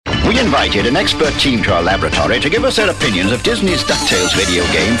We invited an expert team to our laboratory to give us their opinions of Disney's Ducktales video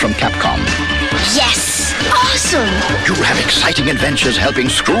game from Capcom. Yes! Awesome! You'll have exciting adventures helping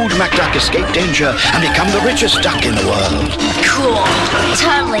Scrooge McDuck escape danger and become the richest duck in the world. Cool.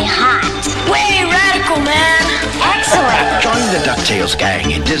 Totally hot. Way radical, man! Excellent! Join the Ducktales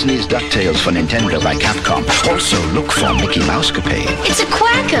gang in Disney's Ducktales for Nintendo by Capcom. Also, look for Mickey Mousecapade. It's a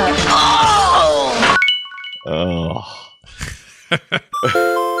quacker. Oh! Oh.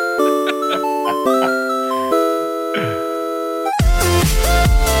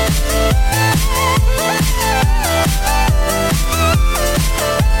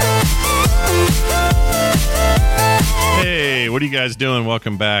 Hey, what are you guys doing?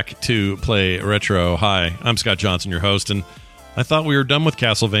 Welcome back to Play Retro. Hi, I'm Scott Johnson, your host, and I thought we were done with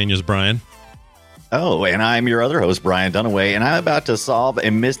Castlevanias, Brian. Oh, and I'm your other host, Brian Dunaway, and I'm about to solve a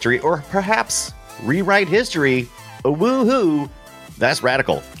mystery, or perhaps rewrite history. A woohoo! That's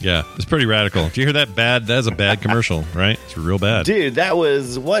radical. Yeah, it's pretty radical. Did you hear that? That's a bad commercial, right? It's real bad. Dude,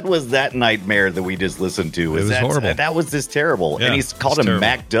 what was that nightmare that we just listened to? It was horrible. That was just terrible. Yeah, and he's called him terrible.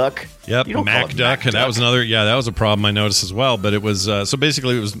 Mac Duck. Yep, Mac Duck. And that was another, that was a problem I noticed as well. But it was, so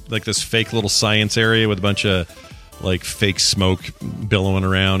basically it was like this fake little science area with a bunch of like fake smoke billowing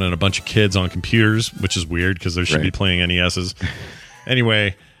around and a bunch of kids on computers, which is weird because they should be playing NESs.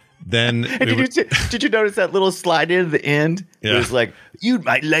 Anyway... Then did you notice that little slide in at the end? Yeah. It was like, you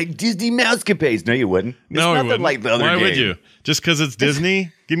might like Disney Mousecapades. No, you wouldn't. It's nothing like the other Why game. would you? Just because it's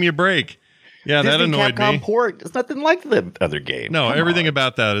Disney? Give me a break. Yeah, Disney that annoyed Capcom me. Port, it's nothing like the other game. No, everything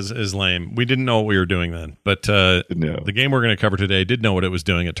about that is lame. We didn't know what we were doing then. But the game we're going to cover today did know what it was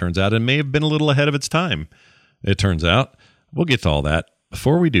doing, it turns out, and may have been a little ahead of its time, it turns out. We'll get to all that.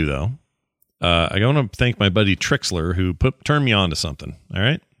 Before we do, though, I want to thank my buddy Trixler, who turned me on to something. All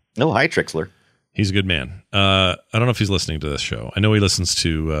right? Oh, hi, Trixler. He's a good man. I don't know if he's listening to this show. I know he listens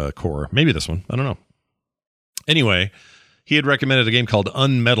to Core. Maybe this one. I don't know. Anyway, he had recommended a game called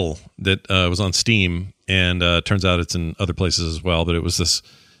Unmetal that was on Steam, and turns out it's in other places as well. But it was this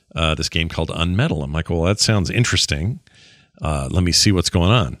game called Unmetal. I'm like, well, that sounds interesting. Let me see what's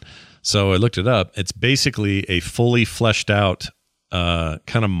going on. So I looked it up. It's basically a fully fleshed out kind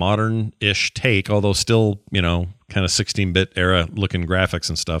of modern-ish take, although still, kind of 16-bit era looking graphics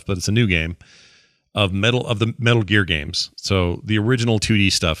and stuff, but it's a new game of the Metal Gear games. So the original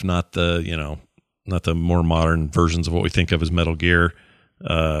 2D stuff, not the more modern versions of what we think of as Metal Gear,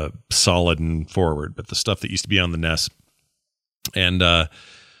 solid and forward, but the stuff that used to be on the NES. And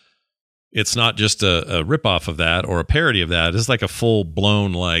it's not just a ripoff of that or a parody of that. It's like a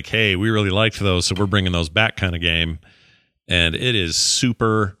full-blown, like, hey, we really liked those, so we're bringing those back kind of game. And it is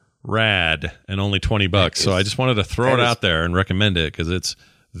super rad and only $20. So I just wanted to throw it out there and recommend it because it's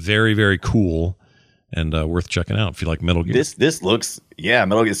very, very cool and worth checking out if you like Metal Gear. This looks,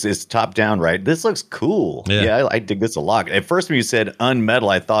 Metal Gear is top down, right? This looks cool. Yeah, I dig this a lot. At first, when you said Unmetal,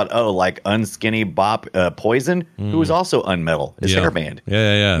 I thought, like Unskinny Bop Poison, who was also Unmetal, his hair band.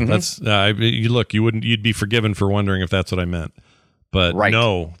 Yeah. Mm-hmm. That's you'd be forgiven for wondering if that's what I meant. But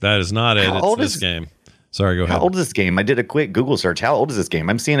no, that is not it. It's this game. Sorry, go ahead. How old is this game? I did a quick Google search. How old is this game?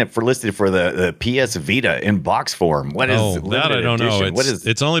 I'm seeing it listed for the PS Vita in box form. What is that? I don't edition? know.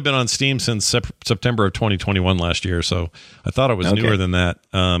 It's only been on Steam since September of 2021 last year, so I thought it was newer than that.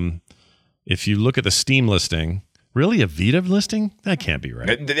 If you look at the Steam listing, really a Vita listing? That can't be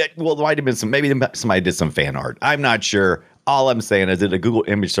right. Well, there might have been maybe somebody did some fan art. I'm not sure. All I'm saying is I did a Google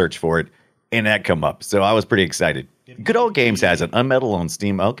image search for it, and that come up. So I was pretty excited. Good Old Games has it. Unmetal on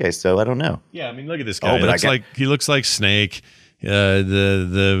Steam. Okay, so I don't know. Yeah, I mean, look at this guy. He looks like Snake. It's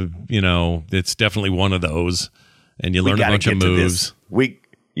definitely one of those. And you learn a bunch of moves. We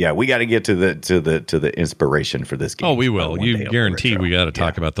got to get to the inspiration for this game. Oh, we will. You guarantee we got to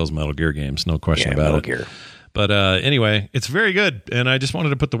talk about those Metal Gear games. No question about it. Gear. But anyway, it's very good, and I just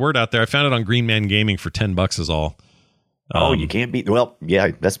wanted to put the word out there. I found it on Green Man Gaming for $10 is all. You can't beat. Well,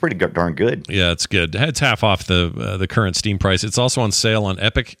 yeah, that's pretty darn good. Yeah, it's good. It's half off the current Steam price. It's also on sale on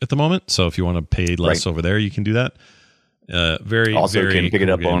Epic at the moment. So if you want to pay less over there, you can do that. Very can pick it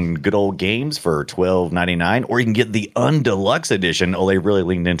up on Good Old Games for $12.99, or you can get the Undeluxe edition. Oh, they really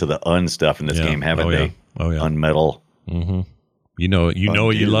leaned into the stuff in this game, haven't they? Oh yeah, Unmetal. Mm-hmm.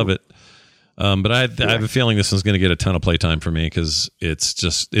 You love it. But I have a feeling this is going to get a ton of playtime for me because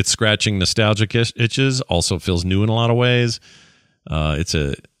it's scratching nostalgic itches. Also feels new in a lot of ways. It's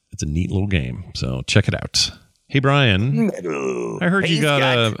a neat little game. So check it out. Hey Brian, I heard you got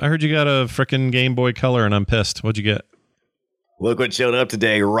a frickin' Game Boy Color, and I'm pissed. What'd you get? Look what showed up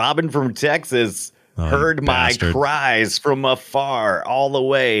today. Robin from Texas. heard my cries from afar, all the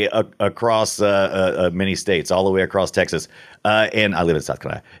way across many states, all the way across Texas. And I live in South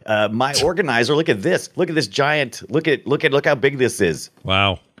Carolina. My organizer, look at this giant. Look how big this is.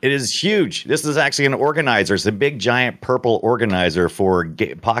 Wow. It is huge. This is actually an organizer. It's a big, giant purple organizer for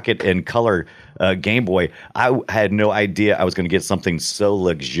Pocket and Color Game Boy. I had no idea I was going to get something so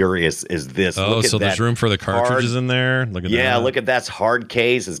luxurious as this. Oh, so there's room for the cartridges in there? Look at that. Look at that hard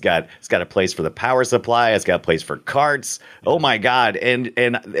case. It's got a place for the power supply. It's got a place for carts. Oh, my God. And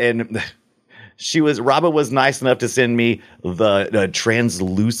Robin was nice enough to send me the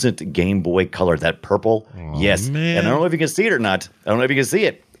translucent Game Boy Color, that purple. Oh, yes. man. And I don't know if you can see it or not. I don't know if you can see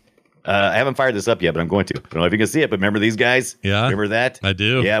it. I haven't fired this up yet, but I'm going to. I don't know if you can see it, but remember these guys? Yeah. Remember that? I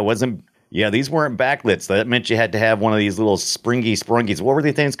do. Yeah, these weren't backlits. That meant you had to have one of these little sprungies. What were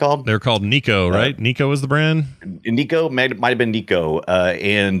these things called? They're called Nico, right? Nico was the brand? Nico, might have been Nico.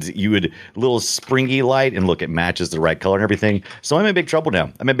 And you would little springy light, and look, it matches the right color and everything. So I'm in big trouble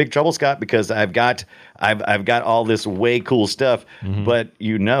now. I'm in big trouble, Scott, because I've got all this way cool stuff, but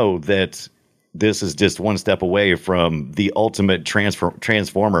you know that this is just one step away from the ultimate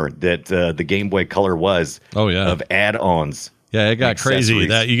transformer that the Game Boy Color was. Oh, yeah. Of add-ons. Yeah, it got crazy.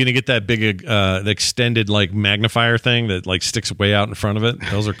 That you're gonna get that big extended like magnifier thing that like sticks way out in front of it.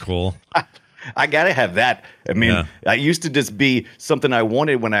 Those are cool. I gotta have that. I mean, I used to just be something I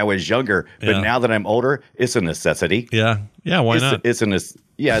wanted when I was younger, but now that I'm older, it's a necessity. Yeah. Why not?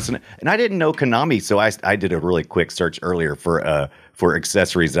 And I didn't know Konami, so I did a really quick search earlier for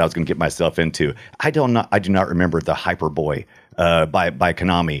accessories that I was going to get myself into. I do not remember the Hyperboy by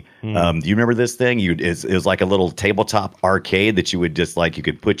Konami. Do you remember this thing? It was like a little tabletop arcade that you would just like you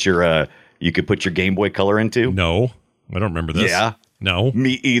could put your Game Boy Color into. No, I don't remember this. Yeah. No.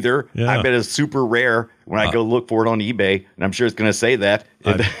 Me either. Yeah. I bet it's super rare when I go look for it on eBay, and I'm sure it's going to say that.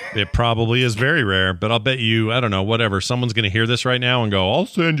 It probably is very rare, but I'll bet you, I don't know, whatever. Someone's going to hear this right now and go, I'll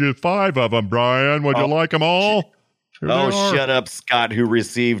send you 5 of them, Brian. Would you like them all? Shut up, Scott, who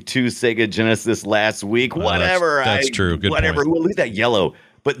received 2 Sega Genesis last week. Whatever. That's true. Good whatever. point. We'll leave that yellow.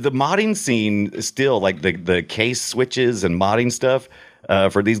 But the modding scene still, like the case switches and modding stuff,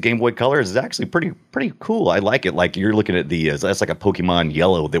 for these Game Boy Colors is actually pretty cool. I like it. Like you're looking at that's like a Pokemon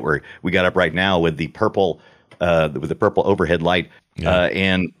Yellow that we got up right now with the purple overhead light. Yeah.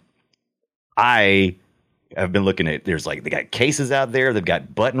 And I have been looking at. There's like they got cases out there. They've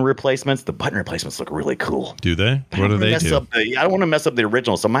got button replacements. The button replacements look really cool. Do they? What do they do? I don't want to mess up the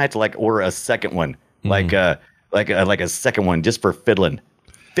original, so I might have to like order a second one, like a second one just for fiddling.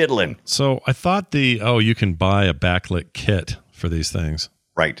 So I thought you can buy a backlit kit for these things.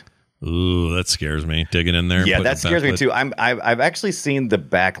 Right. Ooh, that scares me. Digging in there. Yeah, that scares me too. I've actually seen the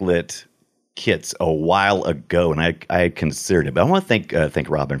backlit kits a while ago, and I considered it. But I want to thank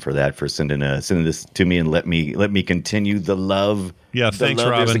Robin for that, for sending this to me and let me continue the love. Yeah, thanks,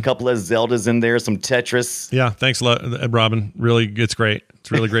 Robin. There's a couple of Zeldas in there, some Tetris. Yeah, thanks, Robin. Really, it's great.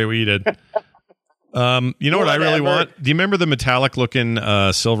 It's really great what you did. You know what I really want? Do you remember the metallic looking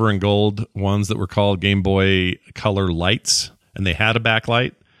silver and gold ones that were called Game Boy Color lights? And they had a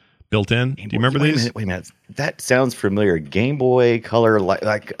backlight built in. Do you remember these? Wait a minute. That sounds familiar. Game Boy Color light.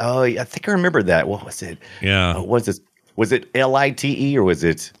 Like, oh, I think I remember that. What was it? Yeah. Was it LITE or was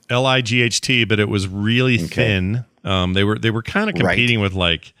it LIGHT? But it was really thin. They were kind of competing with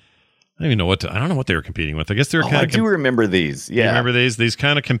like. I don't even know I don't know what they were competing with. I guess they were kind of. I do remember these. Yeah. You remember these? These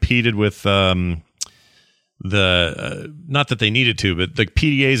kind of competed with not that they needed to, but the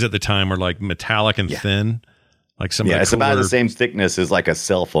PDAs at the time were like metallic and thin. Like some it's about the same thickness as like a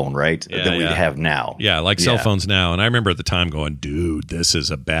cell phone, right? That we have now. Yeah, like cell phones now. And I remember at the time going, dude, this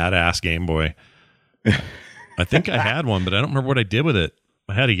is a badass Game Boy. I think I had one, but I don't remember what I did with it.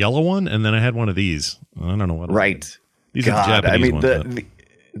 I had a yellow one, and then I had one of these. I don't know what. Right. These are the Japanese ones.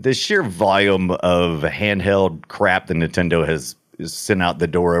 The sheer volume of handheld crap that Nintendo has sent out the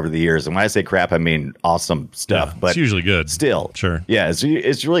door over the years, and when I say crap, I mean awesome stuff. But it's usually good. Still, sure. Yeah,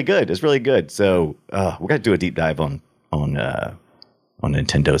 it's really good. It's really good. So we're gonna do a deep dive on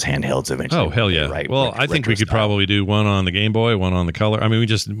Nintendo's handhelds eventually. Oh hell yeah! Right. Well, I think we could probably do one on the Game Boy, one on the Color. I mean,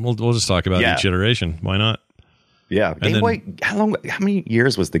 we'll just talk about each iteration. Why not? Yeah, Game Boy. How many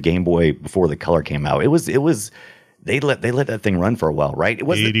years was the Game Boy before the Color came out? It was. They let that thing run for a while, right? It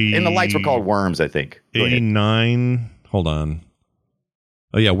was, and the lights were called worms, I think. 89. Hold on.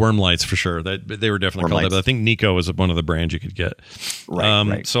 Oh yeah, worm lights for sure. They were definitely called that. But I think Nico was one of the brands you could get.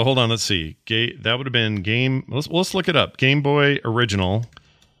 Right. So hold on, let's see. That would have been Let's look it up. Game Boy Original.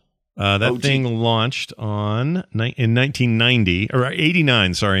 That thing launched in 1990 or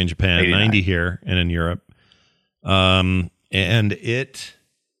 89. Sorry, in Japan, 89. 90 here and in Europe. And it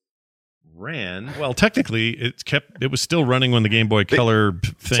ran. Well, technically, it was still running when the Game Boy Color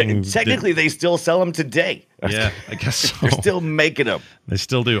thing. Technically, they still sell them today. Yeah, I guess so. They're still making them. They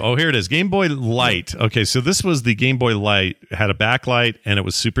still do. Oh, here it is. Game Boy Light. Okay, so this was the Game Boy Light. It had a backlight, and it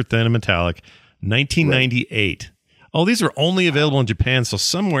was super thin and metallic. 1998. Right. Oh, these are only available in Japan. So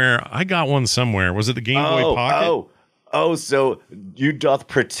somewhere, I got one somewhere. Was it the Game Boy Pocket? So you doth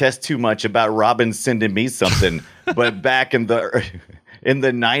protest too much about Robin sending me something, but back in the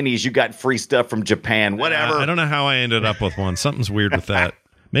 90s, you got free stuff from Japan. Whatever. I don't know how I ended up with one. Something's weird with that.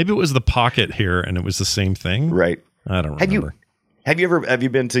 Maybe it was the Pocket here, and it was the same thing. Right. I don't remember. Have you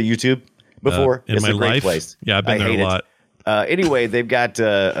been to YouTube before? In it's my a great life? place. Yeah, I've been there a lot. Anyway, they've got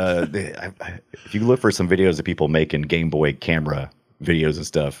if you look for some videos of people making Game Boy camera videos and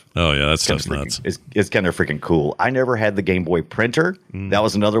stuff. Oh yeah, that stuff's nuts. It's kind of freaking cool. I never had the Game Boy printer. That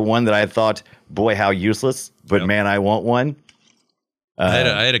was another one that I thought, boy, how useless. But man, I want one. I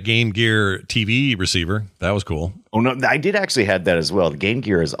had a Game Gear TV receiver. That was cool. Oh no, I did actually have that as well. The Game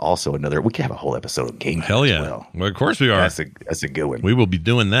Gear is also another. We could have a whole episode of Game Gear. Hell yeah! Well, of course we are. That's a good one. We will be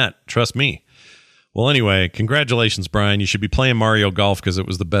doing that. Trust me. Well, anyway, congratulations, Brian. You should be playing Mario Golf because it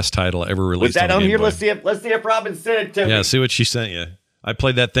was the best title ever released. Was that on here? Boy. Let's see if Robin sent it to me. Yeah, see what she sent you. I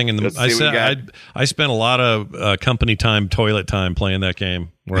played that thing in the. I spent a lot of company time, toilet time playing that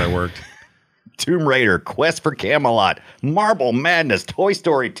game where I worked. Tomb Raider, Quest for Camelot, Marble Madness, Toy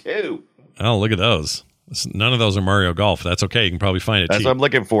Story 2. Oh, look at those. None of those are Mario Golf. That's okay. You can probably find it That's cheap. what I'm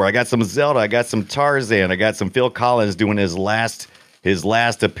looking for. I got some Zelda. I got some Tarzan. I got some Phil Collins doing his last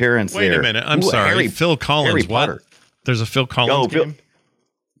appearance there. Wait a minute. I'm sorry. Phil Collins. Harry what? Potter. There's a Phil Collins game?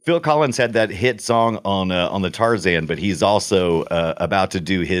 Phil Collins had that hit song on the Tarzan, but he's also about to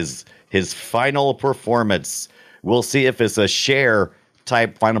do his final performance. We'll see if it's a Cher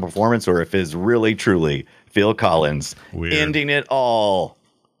type final performance or if it's really truly Phil Collins ending it all.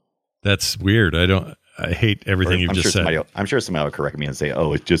 That's weird. I hate everything you've just said. I'm sure somebody will correct me and say,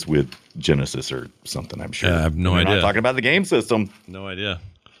 "Oh, it's just with Genesis or something." I'm sure. I have no idea. We're not talking about the game system. No idea.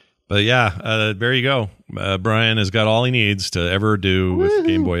 But yeah, there you go. Brian has got all he needs to ever do with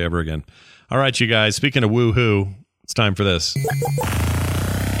Game Boy ever again. All right, you guys. Speaking of woohoo, it's time for this.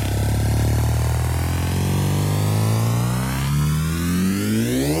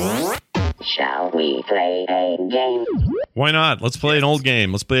 Shall we play a game? Why not? Let's play an old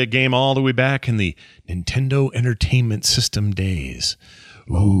game. Let's play a game all the way back in the Nintendo Entertainment System days.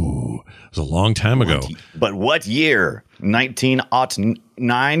 Ooh, it was a long time ago. But what year?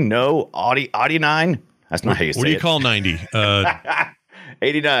 1909? No, 89? That's not how you say it. What do you call 90?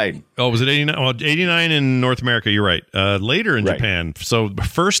 89. Oh, was it 89? Well, 89 in North America, you're right. Later in Japan. So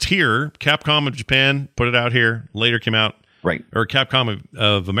first here, Capcom of Japan put it out here. Later came out. Right. Or Capcom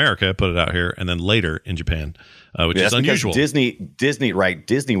of America put it out here, and then later in Japan, which is unusual. Disney, right?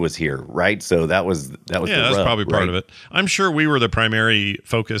 Disney was here, right? So that was that's probably part of it. I'm sure we were the primary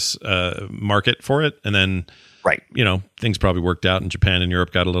focus market for it, and then things probably worked out in Japan and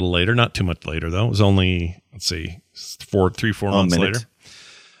Europe got a little later. Not too much later though. It was only 4 months later.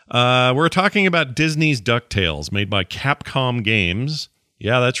 We're talking about Disney's Ducktales, made by Capcom Games.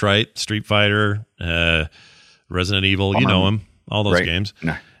 Yeah, that's right. Street Fighter. Resident Evil, you know them, all those games.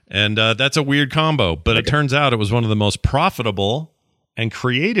 Nah. And that's a weird combo, but it turns out it was one of the most profitable and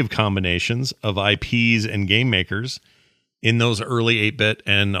creative combinations of IPs and game makers in those early 8-bit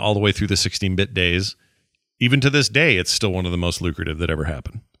and all the way through the 16-bit days. Even to this day, it's still one of the most lucrative that ever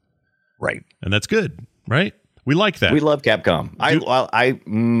happened. Right. And that's good, right? We like that. We love Capcom. I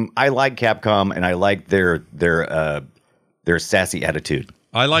like Capcom, and I like their sassy attitude.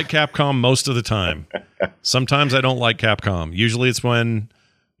 I like Capcom most of the time. Sometimes I don't like Capcom. Usually it's when,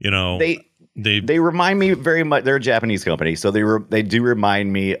 they remind me very much. They're a Japanese company, so they do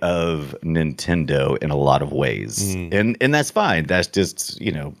remind me of Nintendo in a lot of ways, and that's fine. That's just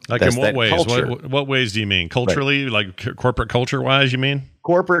like in what ways? What ways do you mean culturally? Right. Like corporate culture wise? You mean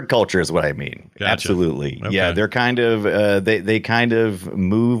corporate culture is what I mean. Gotcha. Absolutely, okay. Yeah. They're kind of they kind of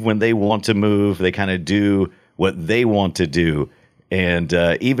move when they want to move. They kind of do what they want to do. And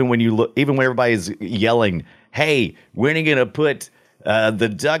even when everybody's yelling, "Hey, when are you gonna put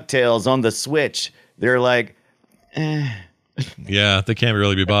the Ducktales on the Switch?" They're like, Yeah, they can't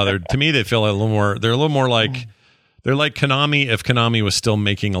really be bothered. To me, they feel a little more. They're a little more like they're like Konami if Konami was still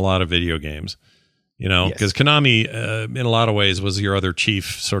making a lot of video games. Because Konami, in a lot of ways, was your other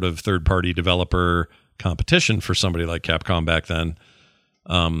chief sort of third-party developer competition for somebody like Capcom back then.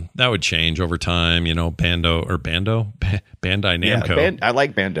 That would change over time, Bandai Namco. Yeah, I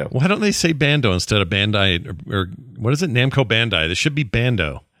like Bando. Why don't they say Bando instead of Bandai or what is it? Namco Bandai. This should be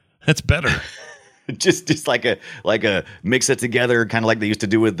Bando. That's better. just like a mix it together, kind of like they used to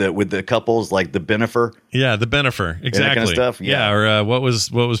do with the couples, like the Benifer. Yeah, the Benifer, exactly. That kind of stuff. Yeah, or what was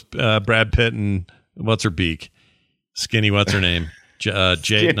Brad Pitt and what's her beak? Skinny, what's her name? Jilla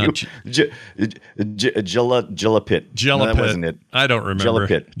Pitt. No, that wasn't it. I don't remember. Jilla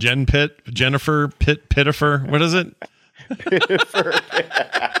Pitt. Jen Pitt, Jennifer Pitt, Pittifer. What is it?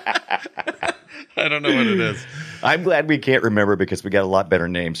 I don't know what it is. I'm glad we can't remember because we got a lot better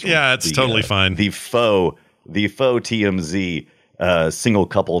names. Yeah, it's totally fine. The faux TMZ single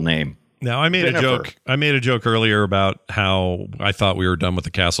couple name. Now, I made a joke earlier about how I thought we were done with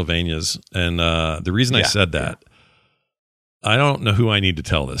the Castlevanias, and the reason I said that, I don't know who I need to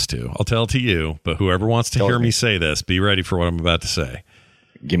tell this to. I'll tell it to you, but whoever wants to hear me say this, be ready for what I'm about to say.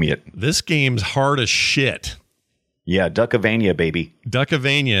 Give me it. This game's hard as shit. Yeah, Duckavania, baby.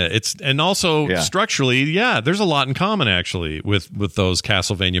 Duckavania. And also structurally, there's a lot in common actually with those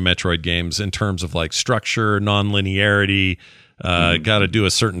Castlevania Metroid games in terms of like structure, non-linearity. Got to do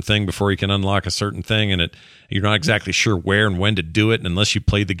a certain thing before you can unlock a certain thing, and you're not exactly sure where and when to do it. And unless you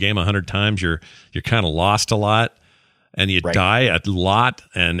played the game 100 times, you're kind of lost a lot, and you die a lot,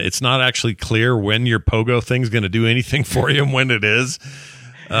 and it's not actually clear when your pogo thing's going to do anything for you and when it is.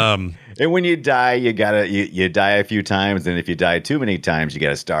 And when you die, you die a few times, and if you die too many times, you got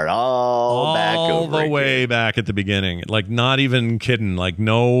to start all back over the way again. back at the beginning. Like, not even kidding. Like,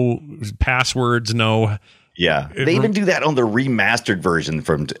 no passwords, no. Yeah, they even do that on the remastered version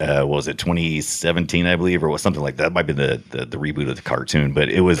from what was it, 2017, I believe, or was something like that. It might be the reboot of the cartoon, but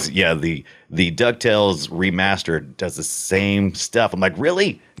it was the Ducktales remastered does the same stuff. I'm like,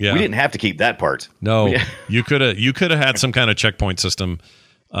 really? Yeah. We didn't have to keep that part. No, you could have had some kind of checkpoint system.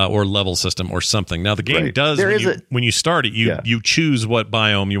 Or level system or something. Now the game does when you start it, you choose what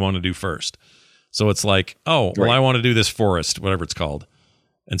biome you want to do first. So it's like, I want to do this forest, whatever it's called,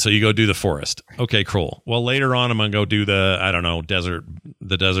 and so you go do the forest. Okay, cool. Well, later on, I'm gonna go do the desert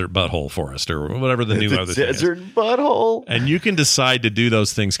butthole forest or whatever the new other desert thing is. Butthole. And you can decide to do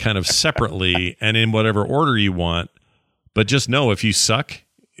those things kind of separately and in whatever order you want. But just know if you suck,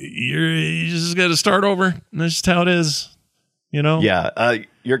 you just got to start over. And that's just how it is. You know? Yeah.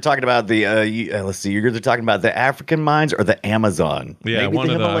 You're talking about the let's see. You're either talking about the African mines or the Amazon. Yeah, maybe one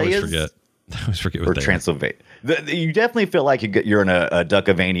the of them. Himalayas? I always forget. Or Transylvania. You definitely feel like you're in a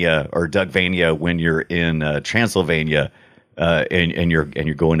Duckavania or Duckvania when you're in Transylvania, and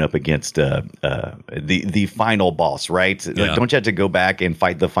you're going up against the final boss, right? Yeah. Like, don't you have to go back and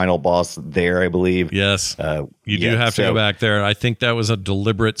fight the final boss there? I believe. Yes, you do have to go back there. I think that was a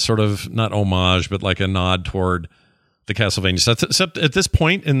deliberate sort of not homage, but like a nod toward the Castlevania stuff. Except at this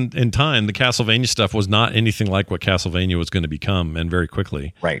point in time, the Castlevania stuff was not anything like what Castlevania was going to become, and very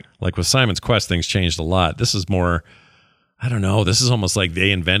quickly. Right. Like with Simon's Quest, things changed a lot. This is more, I don't know, this is almost like they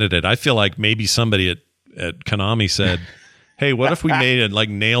invented it. I feel like maybe somebody at Konami said, hey, what if we made it like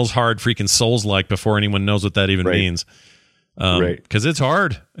nails hard freaking Souls-like before anyone knows what that even means? Because it's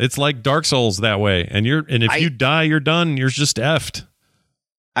hard. It's like Dark Souls that way. And if you die, you're done. You're just effed.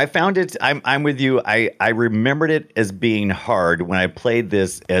 I found it. I'm with you. I remembered it as being hard when I played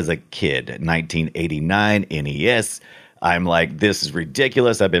this as a kid, 1989 NES. I'm like, this is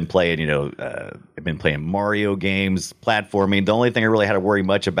ridiculous. I've been playing, Mario games, platforming. The only thing I really had to worry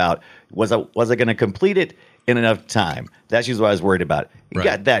much about was I going to complete it in enough time. That's usually what I was worried about. You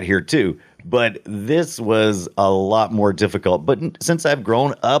got that here too, but this was a lot more difficult. But since I've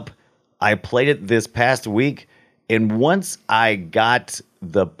grown up, I played it this past week, and once I got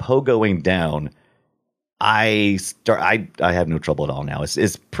the pogoing down, I have no trouble at all now.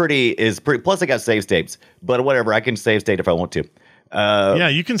 It's pretty. Plus, I got save states, but whatever. I can save state if I want to. Yeah,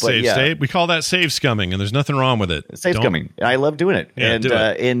 you can save state. We call that save scumming, and there's nothing wrong with it. Save scumming. I love doing it. Yeah, and do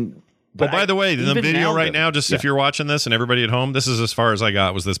it. But by the way, the video right now, just if you're watching this and everybody at home, this is as far as I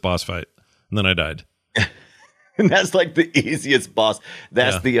got was this boss fight, and then I died. And that's like the easiest boss.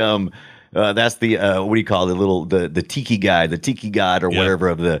 That's the what do you call it? The tiki guy, the tiki god or whatever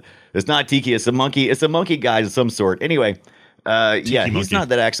of the. It's not tiki. It's a monkey. It's a monkey guy of some sort. Anyway, he's monkey. not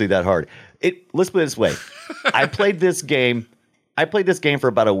that hard. Let's put it this way. I played this game for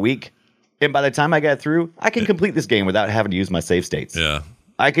about a week, and by the time I got through, I can complete this game without having to use my save states. Yeah,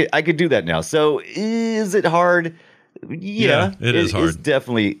 I could do that now. So is it hard? Yeah, it is hard. It's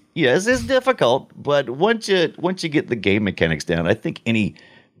definitely it's difficult. But once you get the game mechanics down, I think any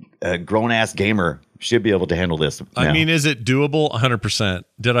grown ass gamer should be able to handle this. I mean, is it doable? 100%.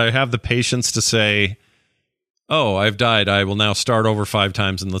 Did I have the patience to say, "Oh, I've died. I will now start over 5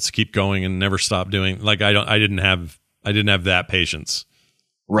 times and let's keep going and never stop doing"? Like I didn't have that patience.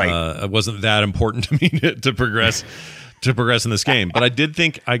 Right. It wasn't that important to me to progress to progress in this game. But I did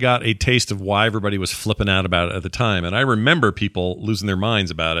think I got a taste of why everybody was flipping out about it at the time. And I remember people losing their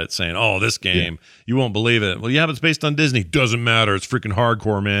minds about it, saying, oh, this game, you won't believe it. Well, yeah, but it's based on Disney. Doesn't matter. It's freaking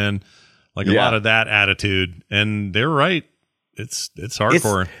hardcore, man. Like a lot of that attitude. And they're right. It's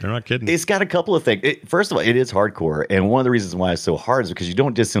hardcore. They're not kidding. It's got a couple of things. First of all, it is hardcore, and one of the reasons why it's so hard is because you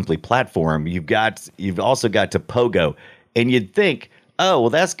don't just simply platform. You've also got to pogo, and you'd think, oh, well,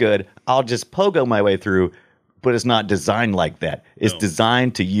 that's good. I'll just pogo my way through, but it's not designed like that. It's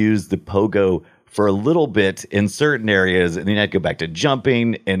designed to use the pogo for a little bit in certain areas, and then you have to go back to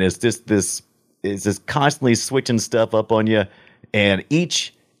jumping, and it's just this constantly switching stuff up on you, and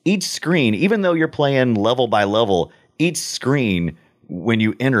each screen, even though you're playing level by level. Each screen, when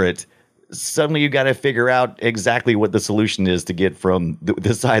you enter it, suddenly you got to figure out exactly what the solution is to get from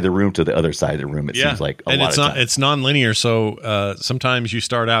this side of the room to the other side of the room. It seems like a lot of time. It's non-linear, so sometimes you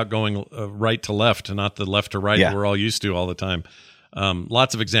start out going right to left and not the left to right that we're all used to all the time.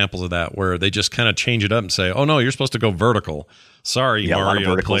 Lots of examples of that where they just kind of change it up and say, oh, no, you're supposed to go vertical. Sorry,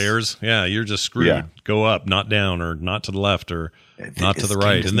 Mario players. Yeah, you're just screwed. Yeah. Go up, not down, or not to the left, or not to the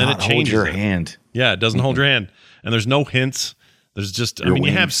right. And then it changes. Hold your hand. Yeah, it doesn't hold your hand. And there's no hints. There's just, you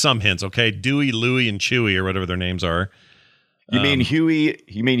have some hints, okay? Dewey, Louie, and Chewie, or whatever their names are. You mean Huey,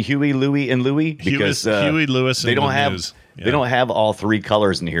 Louie, and Louie? Because Huey, Lewis, and they don't have all three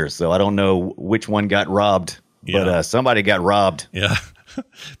colors in here, so I don't know which one got robbed, but somebody got robbed. Yeah.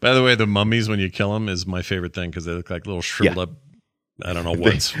 By the way, the mummies, when you kill them, is my favorite thing because they look like little shriveled up. I don't know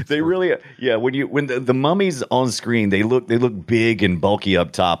what's they really when the mummies on screen they look big and bulky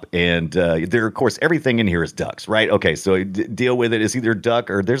up top, and they're, of course, everything in here is ducks, right? Okay, so deal with it. It's either duck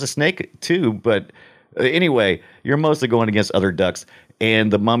or there's a snake too, but anyway, you're mostly going against other ducks,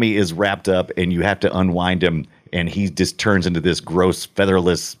 and the mummy is wrapped up, and you have to unwind him, and he just turns into this gross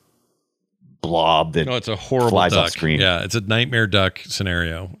featherless blob that it's a horrible flies duck. Off screen. Yeah, it's a nightmare duck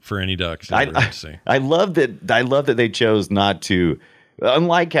scenario for any duck. I love that they chose not to.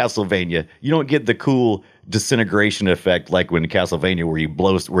 Unlike Castlevania, you don't get the cool disintegration effect like when Castlevania, where you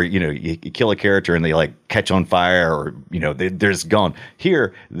kill a character and they like catch on fire, or they're just gone.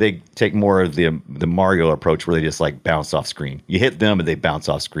 Here they take more of the Mario approach, where they just like bounce off screen. You hit them and they bounce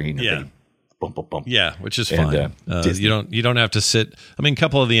off screen. Yeah. Bump, bump, bump. Yeah, which is fine. You don't have to sit. I mean, a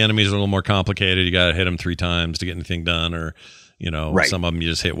couple of the enemies are a little more complicated. You got to hit them 3 times to get anything done, or some of them you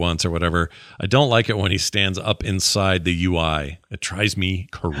just hit once or whatever. I don't like it when he stands up inside the UI. It drives me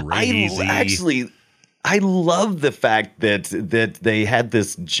crazy. I love the fact that they had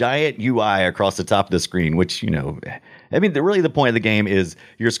this giant UI across the top of the screen, which, I mean, really the point of the game is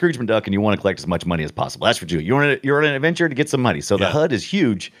you're a Scrooge McDuck and you want to collect as much money as possible. That's what you're on an adventure to get some money. So the HUD is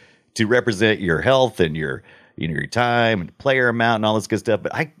huge to represent your health and your time and player amount and all this good stuff.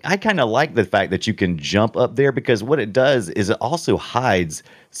 But I kind of like the fact that you can jump up there, because what it does is it also hides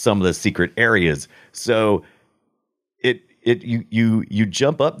some of the secret areas. So you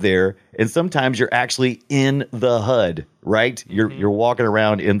jump up there, and sometimes you're actually in the HUD, right? You're walking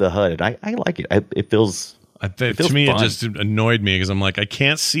around in the HUD, and I like it. It feels to me, fun. It just annoyed me because I'm like, I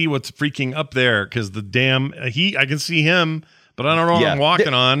can't see what's freaking up there because the damn I can see him, but I don't know what I'm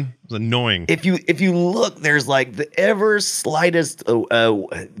walking on. It's annoying. If you look, there's like the ever slightest line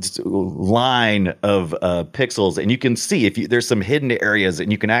of pixels, and you can see there's some hidden areas,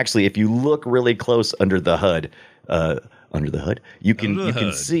 and you can actually, if you look really close under the HUD, you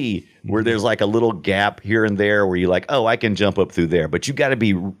can see where there's like a little gap here and there where you're like, oh, I can jump up through there. But you got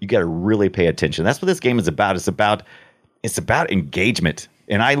to really pay attention. That's what this game is about. It's about engagement.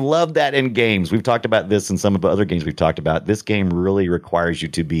 And I love that in games. We've talked about this in some of the other games we've talked about. This game really requires you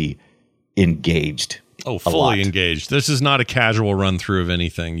to be engaged. Oh, fully engaged. This is not a casual run through of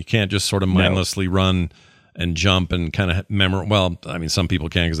anything. You can't just sort of mindlessly run and jump and kind of well, I mean, some people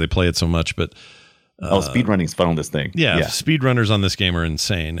can because they play it so much, but speedrunning's fun on this thing. Yeah, speedrunners on this game are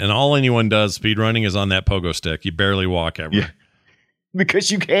insane. And all anyone does speedrunning is on that pogo stick. You barely walk ever. Yeah. Because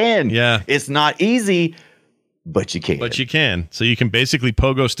you can. Yeah. It's not easy, but you can. So you can basically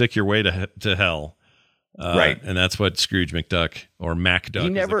pogo stick your way to hell. Right. And that's what Scrooge McDuck or MacDuck he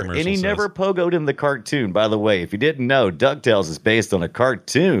never pogoed in the cartoon. By the way, if you didn't know, Ducktales is based on a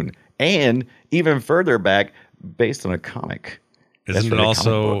cartoon, and even further back, based on a comic. Isn't it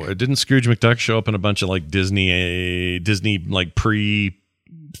also? Didn't Scrooge McDuck show up in a bunch of like Disney like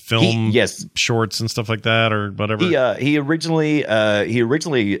pre-film shorts and stuff like that, or whatever? He originally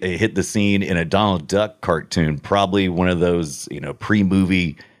hit the scene in a Donald Duck cartoon, probably one of those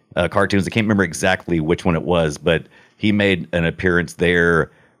pre-movie cartoons. I can't remember exactly which one it was, but he made an appearance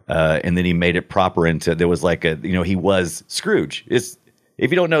there, and then he made it proper into. There was like he was Scrooge. If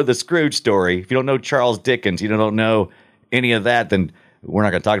you don't know the Scrooge story, if you don't know Charles Dickens, you don't know any of that, then we're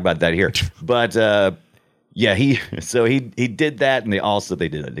not going to talk about that here. But yeah, he did that, and they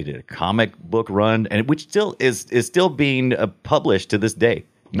did a comic book run, and which still is still being published to this day.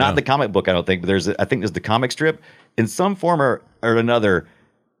 Not the comic book, I don't think, but I think there's the comic strip in some form or another.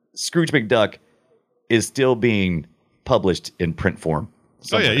 Scrooge McDuck is still being published in print form.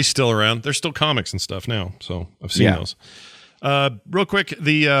 Somewhere. Oh yeah, he's still around. There's still comics and stuff now, so I've seen those. Real quick,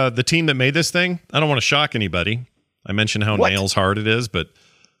 the team that made this thing, I don't want to shock anybody. I mentioned how nails hard it is, but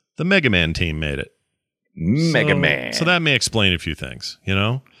the Mega Man team made it. Mega Man. So that may explain a few things, you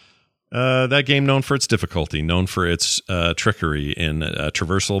know? That game known for its difficulty, known for its trickery in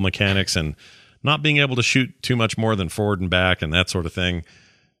traversal mechanics and not being able to shoot too much more than forward and back and that sort of thing.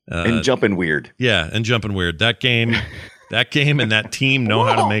 And jumping weird. Yeah, and jumping weird. That game and that team know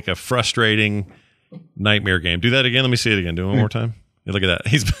how to make a frustrating nightmare game. Do that again. Let me see it again. Do it one more time. Yeah, look at that.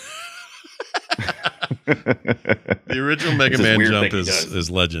 He's the original Mega Man jump is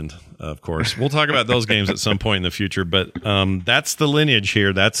legend, of course. We'll talk about those games at some point in the future, but that's the lineage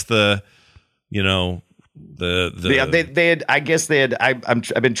here. That's the, you know, I've been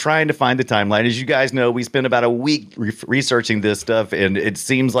trying to find the timeline. As you guys know, we spent about a week researching this stuff, and it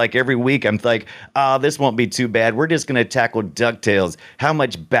seems like every week I'm like, this won't be too bad. We're just going to tackle DuckTales. How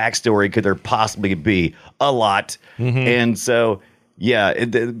much backstory could there possibly be? A lot. Mm-hmm. And so, yeah,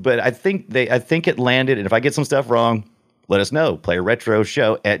 but I think it landed. And if I get some stuff wrong, let us know.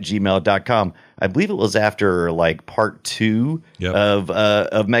 PlayRetroShow@gmail.com. I believe it was after like part 2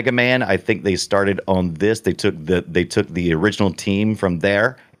 of Mega Man. I think they started on this. They took the original team from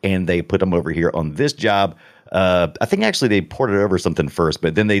there and they put them over here on this job. I think actually they ported over something first,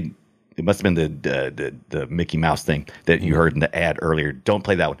 but then it must have been the Mickey Mouse thing that you heard in the ad earlier. Don't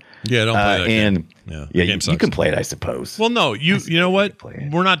play that one. Yeah, don't play that game. You can play it, I suppose. Well, no, you know what?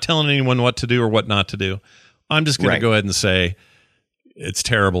 We're not telling anyone what to do or what not to do. I'm just going to go ahead and say it's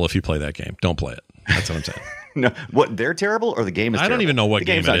terrible if you play that game. Don't play it. That's what I'm saying. No, what, they're terrible or the game is terrible? I don't even know what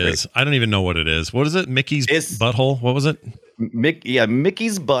game it is. I don't even know what it is. What is it? Mickey's butthole? What was it?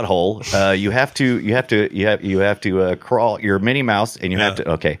 Mickey's butthole. You have to crawl your Minnie Mouse and you have to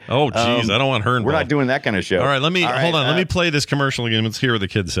Oh geez, I don't want her involved. We're not doing that kind of show. All right, hold on. Let me play this commercial again. Let's hear what the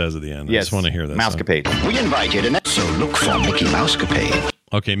kid says at the end. Yes, I just want to hear this. Mousecapade. We invited an so look for Mickey Mousecapade.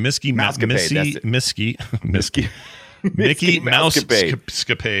 Okay, Mickey Mousecapades. Mickey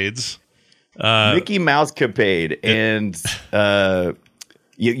Mousecapade, and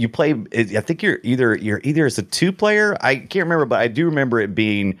you play. I think you're either as a 2-player. I can't remember, but I do remember it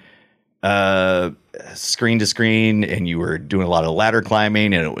being screen to screen, and you were doing a lot of ladder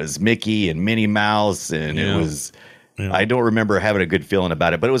climbing, and it was Mickey and Minnie Mouse, and it was. Yeah. I don't remember having a good feeling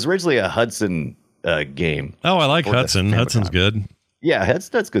about it, but it was originally a Hudson game. Oh, I like Hudson. Hudson's good. Yeah,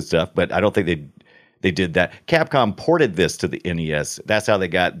 that's good stuff, but I don't think they did that. Capcom ported this to the NES. That's how they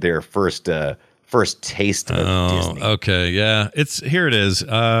got their first taste of Disney. Okay, yeah. Here it is.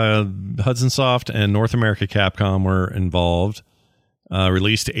 Hudson Soft and North America Capcom were involved.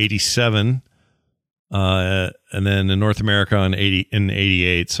 Released 87, and then in North America in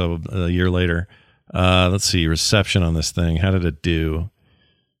 88, so a year later. Let's see, reception on this thing. How did it do?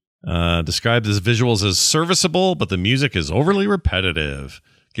 Described as visuals as serviceable, but the music is overly repetitive.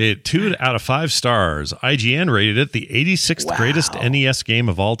 Gave it 2 out of 5 stars. IGN rated it the 86th greatest NES game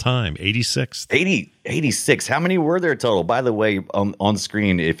of all time. 86th. 86. How many were there total? By the way, on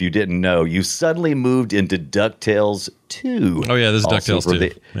screen, if you didn't know, you suddenly moved into DuckTales 2. Oh, yeah, this is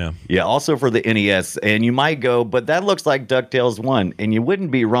DuckTales 2. Yeah, also for the NES. And you might go, but that looks like DuckTales 1. And you wouldn't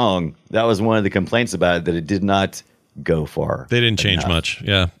be wrong. That was one of the complaints about it, that it did not go far. They didn't change much.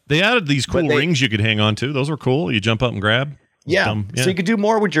 Yeah. They added these cool rings you could hang on to. Those were cool. You jump up and grab. Yeah. So you could do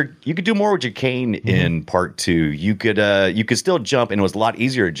more with your cane in part 2. You could still jump, and it was a lot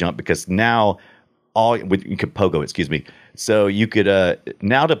easier to jump because now you could pogo, excuse me. So you could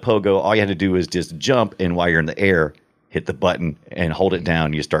now to pogo, all you had to do is just jump, and while you're in the air, hit the button and hold it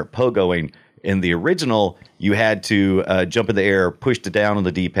down. You start pogoing. In the original, you had to jump in the air, push it down on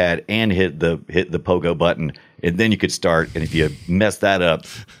the D-pad, and hit the pogo button, and then you could start. And if you mess that up,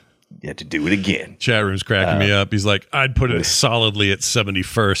 you had to do it again. Chat room's cracking me up. He's like, I'd put it solidly at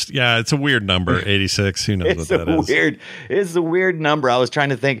 71st. Yeah, it's a weird number, 86. Who knows what that is? It's a weird number. I was trying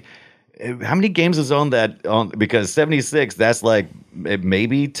to think, how many games is on that? Because 76, that's like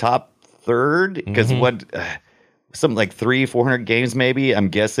maybe top third. Because something like 300-400 games maybe, I'm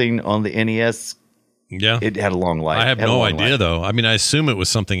guessing, on the NES. Yeah. It had a long life. I have no idea, though. I mean, I assume it was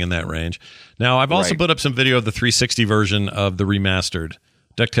something in that range. Now, I've also put up some video of the 360 version of the remastered,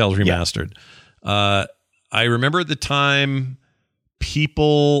 DuckTales Remastered. I remember at the time,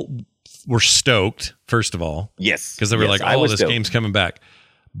 people were stoked, first of all. Yes. Because they were like, oh, this game's coming back.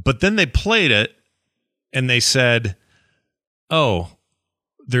 But then they played it and they said, oh,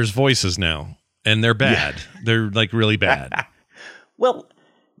 there's voices now and they're bad. Yeah. They're like really bad. Well,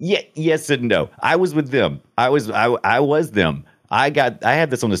 yeah, yes and no. I was with them. I was them. I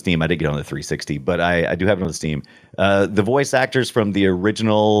had this on the Steam. I didn't get it on the 360, but I do have it on the Steam. The voice actors from the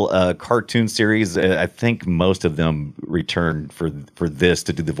original cartoon series, I think most of them returned for this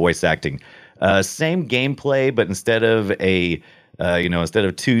to do the voice acting. Same gameplay, but instead of instead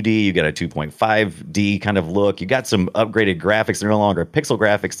of 2D, you got a 2.5D kind of look. You got some upgraded graphics. They're no longer pixel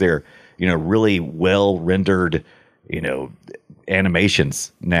graphics. They're really well rendered,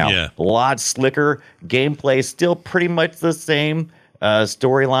 animations now. Yeah. A lot slicker. Gameplay still pretty much the same.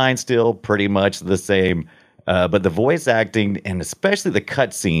 Storyline still pretty much the same. But the voice acting and especially the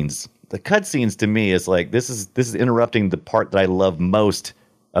cutscenes. The cutscenes to me is like this is interrupting the part that I love most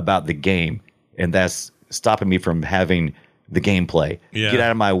about the game, and that's stopping me from having the gameplay. Yeah. Get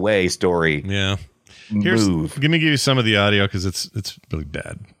out of my way, story. Yeah. Move. Let me give you some of the audio because it's really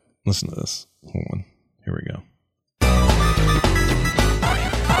bad. Listen to this. Hold on. Here we go.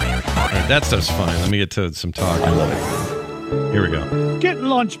 All right, that stuff's fine. Let me get to some talk. I love it. Here we go. Get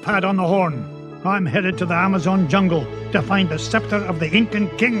Launchpad on the horn. I'm headed to the Amazon jungle to find the scepter of the Incan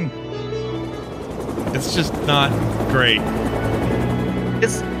king. It's just not great.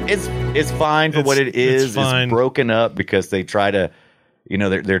 It's fine for what it is. It's broken up because they try to,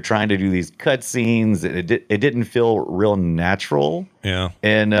 they're trying to do these cutscenes. It didn't feel real natural. Yeah,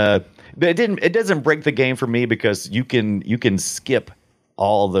 and but it doesn't break the game for me because you can skip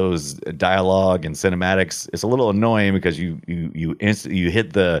all those dialogue and cinematics. It's a little annoying because you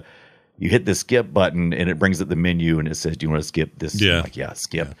hit the skip button and it brings up the menu and it says, "Do you want to skip this?" Yeah, I'm like, yeah,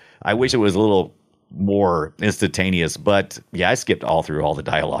 skip. Yeah. I wish it was a little more instantaneous, but yeah, I skipped all through all the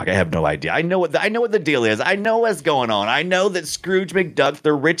dialogue. I have no idea. I know what the deal is. I know what's going on. I know that Scrooge McDuck,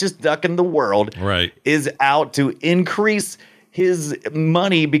 the richest duck in the world, right, is out to increase his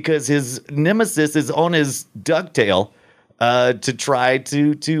money because his nemesis is on his ducktail to try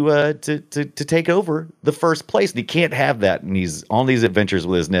to take over the first place. And he can't have that. And he's on these adventures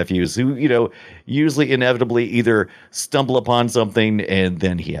with his nephews who, usually inevitably either stumble upon something and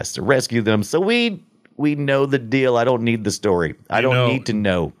then he has to rescue them. So we know the deal. I don't need the story. I don't need to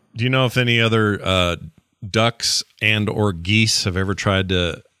know. Do you know if any other ducks and or geese have ever tried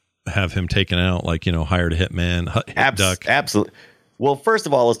to have him taken out, like, hired a hitman, duck? Absolutely. Well, first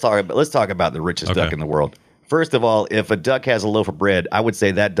of all, let's talk about the richest duck in the world. First of all, if a duck has a loaf of bread, I would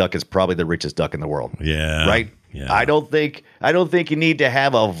say that duck is probably the richest duck in the world. Yeah. Right? Yeah. I don't think you need to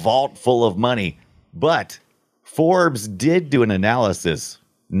have a vault full of money. But Forbes did do an analysis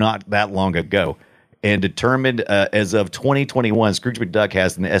not that long ago and determined as of 2021, Scrooge McDuck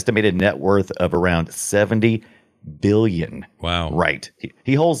has an estimated net worth of around $70 billion. Wow. Right.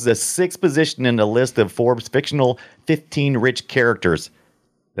 He holds the 6th position in the list of Forbes' fictional 15 rich characters.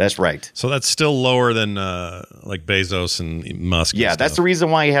 That's right. So that's still lower than like Bezos and Musk. Yeah, that's the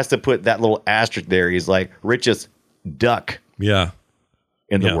reason why he has to put that little asterisk there. He's like richest duck. Yeah.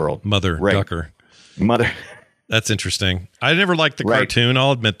 In the world. Mother ducker. Mother. That's interesting. I never liked the cartoon.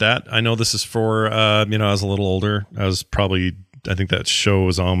 I'll admit that. I know this is for I was a little older. I think that show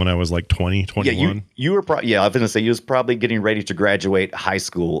was on when I was like 20, 21. Yeah, you were I was going to say you was probably getting ready to graduate high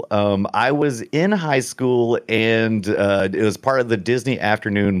school. I was in high school and it was part of the Disney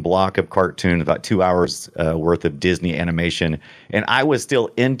afternoon block of cartoon, about 2 hours worth of Disney animation. And I was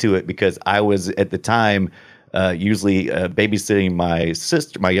still into it because I was at the time usually babysitting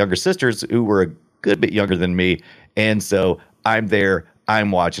my younger sisters who were a good bit younger than me. And so I'm there,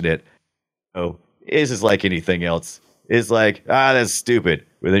 I'm watching it. Oh, it's just like anything else. It's like, that's stupid.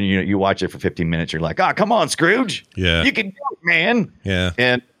 But then you watch it for 15 minutes. You're like, come on, Scrooge. Yeah. You can do it, man. Yeah.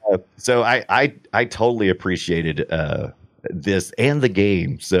 And so I totally appreciated this and the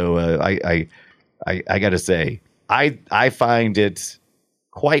game. So I got to say, I find it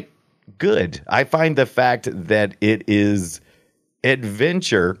quite good. I find the fact that it is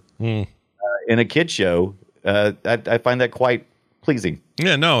adventure in a kid show, I find that quite pleasing.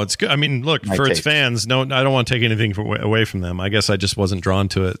 Yeah, no, it's good. I mean, look, for its fans, no, I don't want to take anything away from them. I guess I just wasn't drawn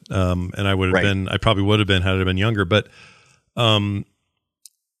to it. And I probably would have been had I been younger. But even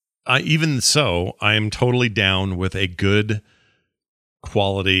so, I am totally down with a good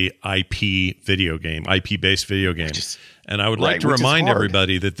quality IP video game, IP-based video game. And I would like to remind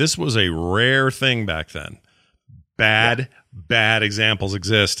everybody that this was a rare thing back then. Bad examples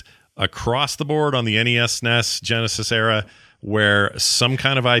exist across the board on the NES, SNES, Genesis era, where some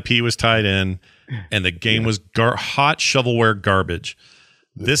kind of IP was tied in and the game was hot shovelware garbage.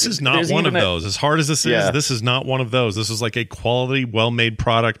 This is not one of those. As hard as this is, this is not one of those. This is like a quality, well-made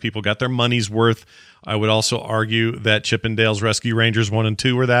product. People got their money's worth. I would also argue that Chippendales Rescue Rangers 1 and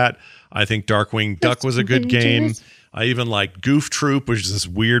 2 were that. I think Darkwing Duck was a good game. I even liked Goof Troop, which is this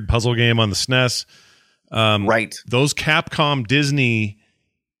weird puzzle game on the SNES. Right. Those Capcom Disney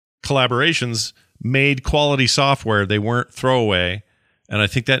collaborations made quality software. They weren't throwaway. And I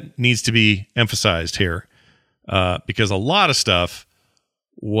think that needs to be emphasized here because a lot of stuff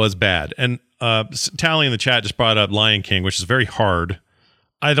was bad. And Tally in the chat just brought up Lion King, which is very hard.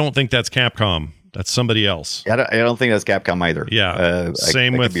 I don't think that's Capcom. That's somebody else. I don't think that's Capcom either. Yeah.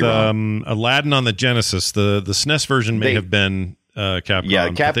 Same with Aladdin on the Genesis. The SNES version may have been Capcom. Yeah,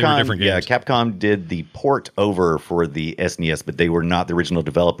 Capcom. They were different games. Yeah, Capcom did the port over for the SNES, but they were not the original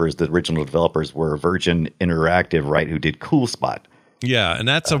developers. The original developers were Virgin Interactive, right? Who did Cool Spot. Yeah, and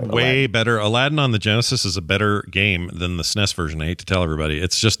that's a way better. Aladdin on the Genesis is a better game than the SNES version. I hate to tell everybody,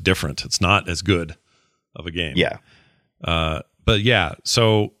 it's just different. It's not as good of a game. Yeah, but yeah,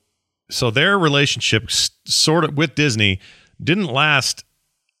 so their relationship sort of with Disney didn't last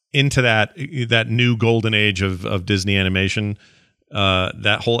into that new golden age of Disney animation.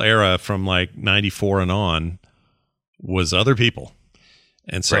 That whole era from like 94 and on was other people,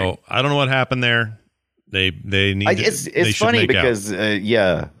 and so I don't know what happened there. They need. It's funny because you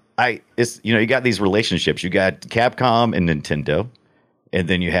got these relationships. You got Capcom and Nintendo, and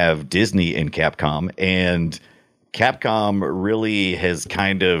then you have Disney and Capcom, and Capcom really has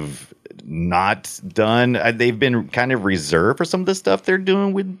kind of not done. They've been kind of reserved for some of the stuff they're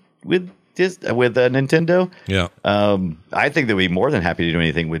doing with Nintendo. Yeah. I think they'd be more than happy to do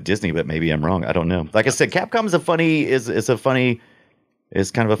anything with Disney, but maybe I'm wrong. I don't know. Like I said, Capcom is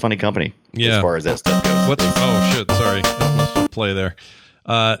kind of a funny company as far as that stuff goes. Oh shit! Sorry, play there.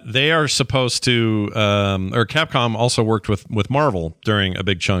 They are supposed to, or Capcom also worked with Marvel during a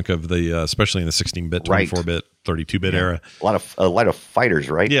big chunk of the, especially in the 16-bit, 24-bit, 32-bit era. A lot of fighters,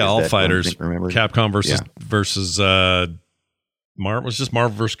 right? Yeah, all fighters. Capcom versus Marvel was just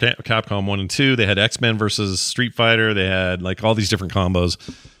Marvel versus Capcom 1 and 2. They had X-Men versus Street Fighter. They had like all these different combos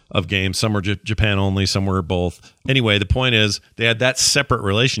of games. Some were Japan only, some were both. Anyway, the point is they had that separate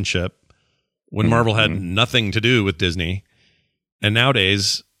relationship when Marvel had nothing to do with Disney. And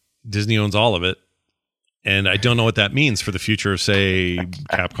nowadays, Disney owns all of it. And I don't know what that means for the future of, say,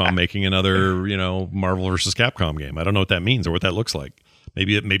 Capcom making another, Marvel versus Capcom game. I don't know what that means or what that looks like.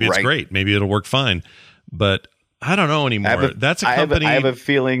 Maybe it's great. Maybe it'll work fine. But I don't know anymore. That's a company. I have a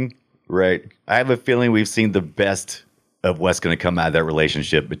feeling, right? I have a feeling we've seen the best of what's going to come out of that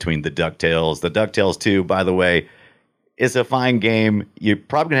relationship between the Ducktales. The Ducktales 2, by the way, is a fine game. You're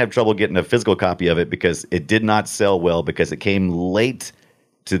probably going to have trouble getting a physical copy of it because it did not sell well because it came late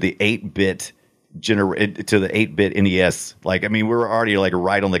to the 8-bit to the 8-bit NES. Like, I mean, we were already like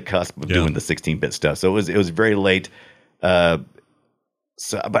right on the cusp of doing the 16-bit stuff. So it was very late. But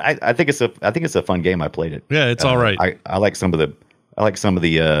I think it's a fun game. I played it. Yeah, it's all right. I like some of the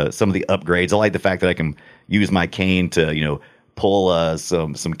upgrades. I like the fact that I can use my cane to pull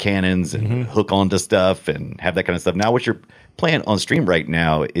some cannons and hook onto stuff and have that kind of stuff. Now what you're playing on stream right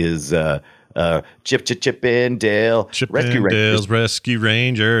now is Chippendale Rescue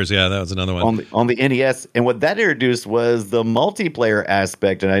Rangers. Yeah, that was another one on the NES. And what that introduced was the multiplayer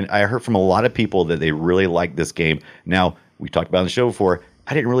aspect. And I heard from a lot of people that they really liked this game. Now we talked about on the show before.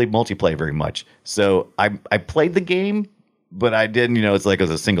 I didn't really multiplayer very much, so I played the game. But I didn't, it's like it was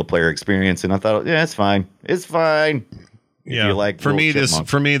a single player experience, and I thought, yeah, it's fine. It's fine. Yeah, for me,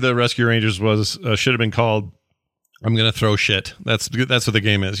 the Rescue Rangers was should have been called "I'm gonna throw shit." That's what the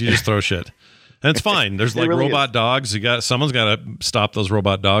game is. You just throw shit, and it's fine. There's like really robot dogs. Someone's got to stop those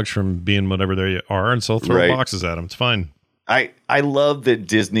robot dogs from being whatever they are, and so throw boxes at them. It's fine. I love that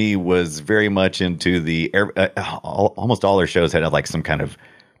Disney was very much into the almost all their shows had like some kind of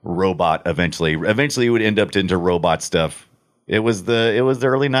robot. Eventually, it would end up into robot stuff. It was the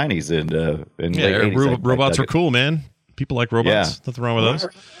early 90s and late 80s. Robots were cool, man. People like robots. Yeah. Nothing wrong with those.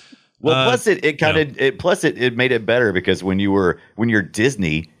 Well, plus it made it better because when you're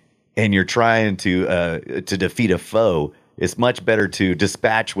Disney and you're trying to defeat a foe, it's much better to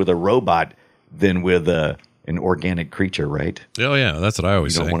dispatch with a robot than with an organic creature, right? Oh yeah, that's what I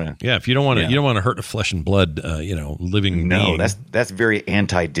always say. If you don't want to, you don't want to hurt a flesh and blood, living being. That's very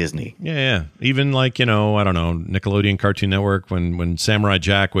anti-Disney. Yeah. Even like I don't know, Nickelodeon Cartoon Network when Samurai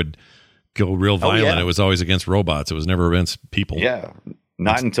Jack would go real violent, it was always against robots. It was never against people. Yeah,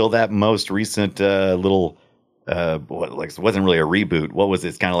 not until that most recent little it wasn't really a reboot. What was it?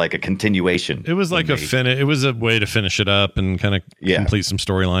 It's kind of like a continuation. It was like it was a way to finish it up and kind of complete some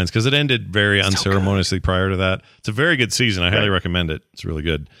storylines because it ended very unceremoniously prior to that. It's a very good season. I highly recommend it. It's really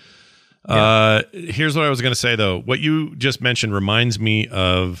good. Here's what I was going to say though. What you just mentioned reminds me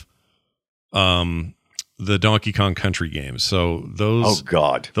of the Donkey Kong Country games. So those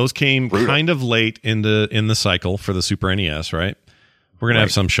came kind of late in the cycle for the Super NES, right? We're going to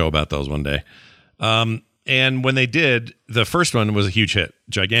have some show about those one day. And when they did, the first one was a huge hit,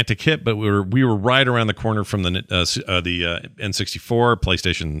 gigantic hit. But we were right around the corner from the N64.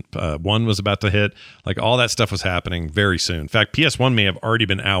 PlayStation 1 was about to hit. Like all that stuff was happening very soon. In fact, PS1 may have already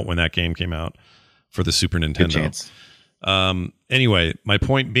been out when that game came out for the Super Nintendo. Good chance. Anyway, my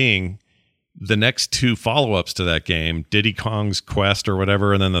point being, the next two follow-ups to that game, Diddy Kong's Quest or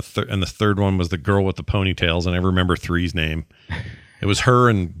whatever, and then the third one was the girl with the ponytails. And I remember 3's name. It was her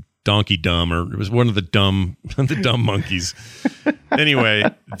and Donkey Dumb, or it was one of the dumb monkeys. Anyway,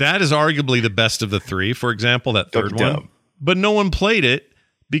 that is arguably the best of the 3. For example, that third one, but no one played it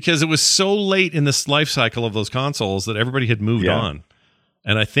because it was so late in this life cycle of those consoles that everybody had moved on.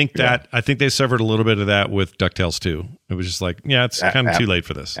 And I think they severed a little bit of that with DuckTales 2. It was just like, it's kind of too late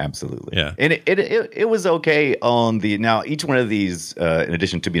for this. Absolutely. Yeah. And it was okay on now each one of these, in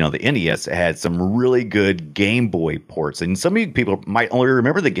addition to being on the NES, had some really good Game Boy ports. And some of you people might only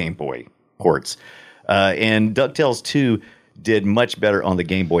remember the Game Boy ports. And DuckTales 2 did much better on the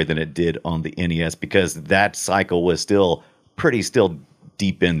Game Boy than it did on the NES because that cycle was still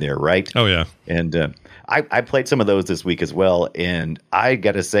deep in there, right? Oh, yeah. And I played some of those this week as well, and I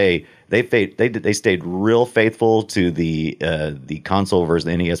got to say they stayed real faithful to the console version,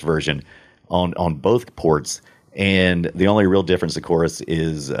 the NES version, on both ports. And the only real difference, of course,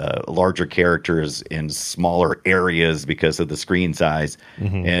 is larger characters in smaller areas because of the screen size.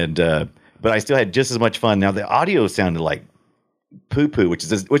 Mm-hmm. And but I still had just as much fun. Now the audio sounded like poo-poo, which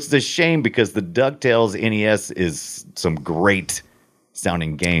is a shame because the DuckTales NES is some great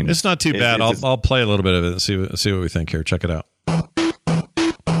sounding games. It's not too bad. I'll play a little bit of it and see what we think here. Check it out.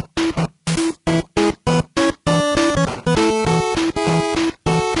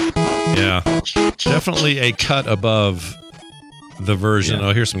 Yeah, definitely a cut above the version. Yeah.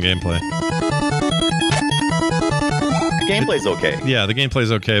 Oh, here's some gameplay. The gameplay's okay. Yeah, the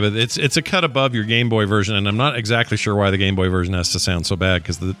gameplay's okay, but it's a cut above your Game Boy version, and I'm not exactly sure why the Game Boy version has to sound so bad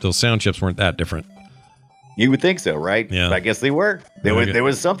because those sound chips weren't that different. You would think so, right? Yeah. But I guess they were. There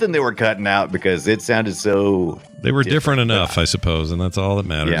was something they were cutting out because it sounded so... They were different enough, I suppose, and that's all that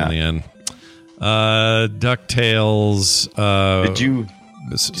matters in the end. DuckTales... Did you...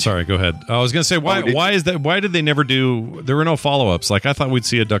 Sorry, go ahead. I was going to say, why is that? Why did they never do... There were no follow-ups. Like, I thought we'd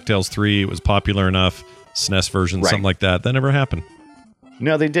see a DuckTales 3. It was popular enough. SNES version, something like that. That never happened.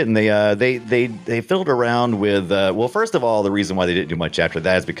 No, they didn't. They fiddled around with. Well, first of all, the reason why they didn't do much after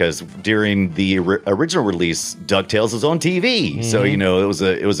that is because during the original release, DuckTales was on TV, so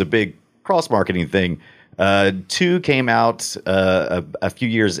it was a big cross marketing thing. 2 came out a few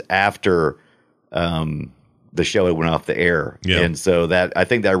years after the show had went off the air, and so that I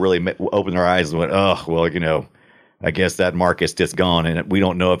think that really opened our eyes and went, oh well, I guess that market's just gone, and we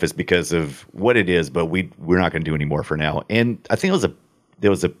don't know if it's because of what it is, but we're not going to do any more for now. And I think there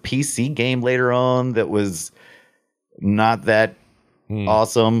was a PC game later on that was not that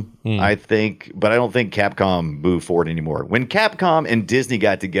awesome, I think. But I don't think Capcom moved forward anymore. When Capcom and Disney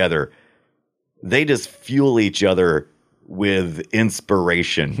got together, they just fuel each other with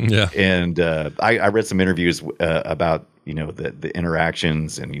inspiration. Yeah. And I read some interviews about, the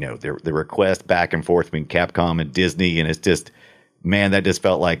interactions and, the request back and forth between Capcom and Disney. And it's just, man, that just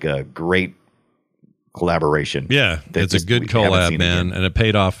felt like a great collaboration. Yeah, it's a good collab, man, again. And it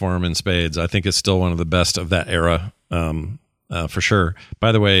paid off for him in spades. I think it's still one of the best of that era, for sure.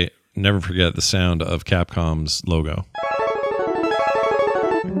 By the way, never forget the sound of Capcom's logo.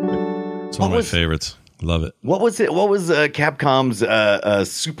 It's one of my favorites. Love it. What was it? What was Capcom's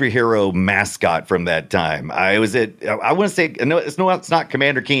superhero mascot from that time? I want to say no. It's not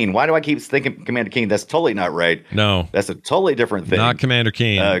Commander Keen. Why do I keep thinking Commander Keen? That's totally not right. No, that's a totally different thing. Not Commander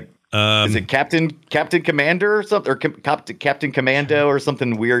Keen. Is it Captain Commander or something, or Captain Commando or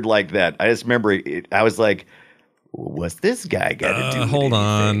something weird like that? I just remember I was like, "What's this guy got to do?" Hold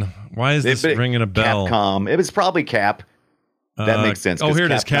on, why is this ringing a bell? Capcom. It was probably Cap. That makes sense. Oh, here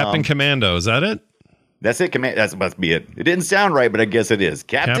it is, Captain Commando. Is that it? That's it. That must be it. It didn't sound right, but I guess it is.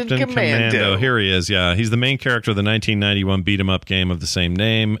 Captain Commando. Here he is. Yeah, he's the main character of the 1991 beat 'em up game of the same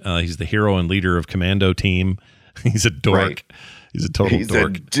name. He's the hero and leader of Commando Team. He's a dork. Right. He's a total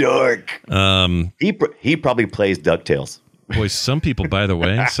dork. He's a dork. He probably plays DuckTales. Boy, some people, by the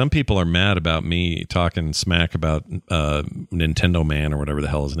way, some people are mad about me talking smack about Nintendo Man or whatever the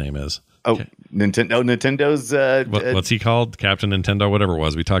hell his name is. Oh, okay. Nintendo's what's he called? Captain Nintendo, whatever it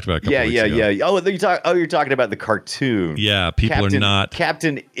was. We talked about it a couple weeks ago. Yeah. You're talking about the cartoon. Yeah, people are not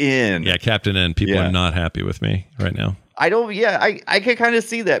Captain N. Yeah, Captain N. People are not happy with me right now. I can kind of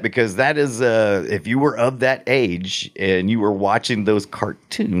see that, because that is if you were of that age and you were watching those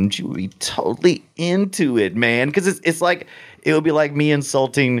cartoons, you would be totally into it, man. Because it's like, it would be like me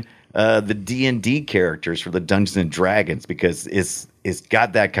insulting the D&D characters for the Dungeons and Dragons, because it's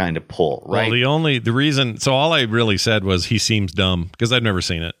got that kind of pull, right? Well, the reason, so all I really said was he seems dumb, because I've never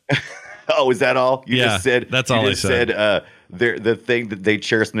seen it. Oh, is that all? You just said, that's all I said. The thing that they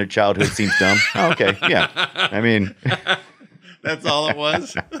cherish in their childhood seems dumb. Oh, okay, yeah. I mean, that's all it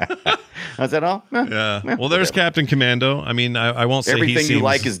was. Is that all? Yeah. Well, there's Captain Commando. I mean, I won't say everything you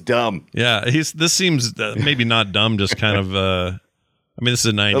like is dumb. Yeah, this seems maybe not dumb, just kind of. I mean, this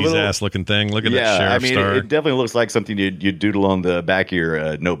is a 90s ass looking thing. Look at that sheriff star. It definitely looks like something you doodle on the back of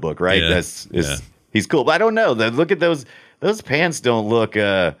your notebook, right? Yeah. He's cool, but I don't know. Look at those pants. Don't look.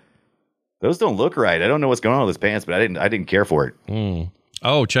 Those don't look right. I don't know what's going on with his pants, but I didn't care for it. Mm.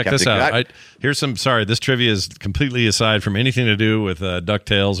 Oh, check this out. Here's some. Sorry, this trivia is completely aside from anything to do with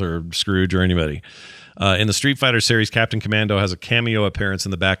DuckTales or Scrooge or anybody. In the Street Fighter series, Captain Commando has a cameo appearance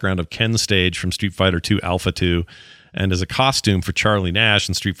in the background of Ken's stage from Street Fighter 2 Alpha 2, and as a costume for Charlie Nash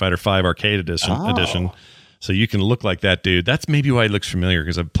in Street Fighter 5 Arcade Edition. So you can look like that dude. That's maybe why he looks familiar,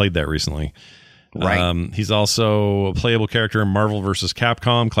 because I've played that recently. Right. He's also a playable character in Marvel vs.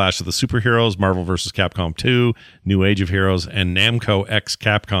 Capcom, Clash of the Superheroes, Marvel vs. Capcom 2, New Age of Heroes, and Namco X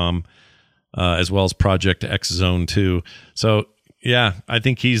Capcom, as well as Project X Zone 2. So, yeah, I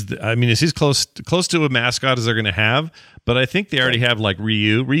think he's close to a mascot as they're going to have, but I think they already have like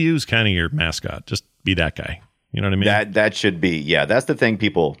Ryu. Ryu's kind of your mascot. Just be that guy. You know what I mean? That should be, that's the thing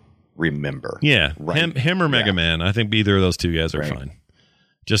people remember. Yeah, right. Him or Mega Man. I think either of those two guys are fine.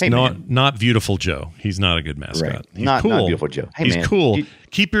 Just not Beautiful Joe. He's not a good mascot. Right. He's not Beautiful Joe. Hey, he's cool.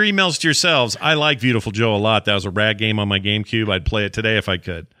 Keep your emails to yourselves. I like Beautiful Joe a lot. That was a rad game on my GameCube. I'd play it today if I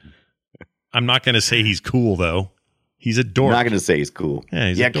could. I'm not going to say he's cool, though. He's a dork. I'm not going to say he's cool.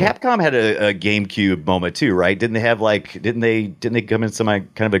 Yeah, Capcom had a GameCube moment too, right? Didn't they have didn't they come in some kind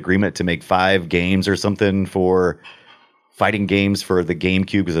of agreement to make 5 games or something for fighting games for the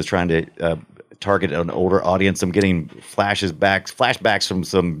GameCube, because I was trying to target an older audience? I'm getting flashbacks from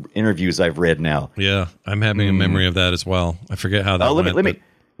some interviews I've read now. Yeah, I'm having a memory of that as well. I forget how that went.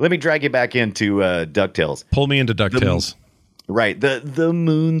 Let me drag you back into DuckTales. Pull me into DuckTales. The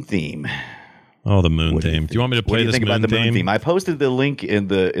moon theme. Oh, the moon theme. Do you want me to play this moon theme? I posted the link in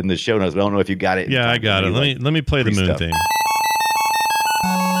the show notes, but I don't know if you got it. Yeah, I got it. Let me play the moon theme.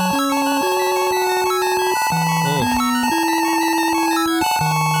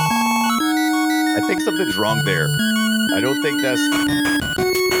 I think something's wrong there. I don't think that's...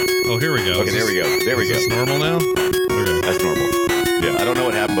 Oh, here we go. Okay, there we go. Is this normal now? Okay. That's normal. Yeah, I don't know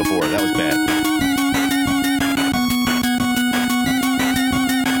what happened before. That was bad.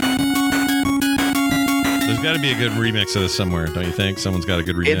 There's got to be a good remix of this somewhere, don't you think? Someone's got a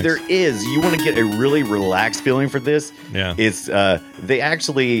good remix. And there is. You want to get a really relaxed feeling for this? Yeah. It's the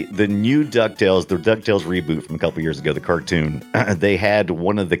new DuckTales, the DuckTales reboot from a couple years ago, the cartoon, they had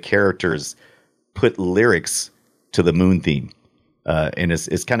one of the characters put lyrics to the moon theme. And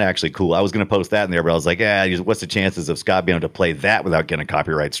it's kind of actually cool. I was going to post that in there, but I was like, what's the chances of Scott being able to play that without getting a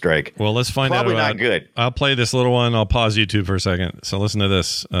copyright strike? Well, let's find out. Probably not good. I'll play this little one. I'll pause YouTube for a second. So listen to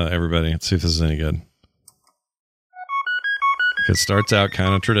this, everybody. Let's see if this is any good. It starts out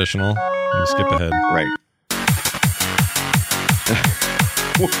kind of traditional. Let me skip ahead. Right.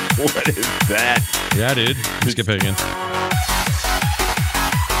 What is that? Yeah, dude. Skip ahead again.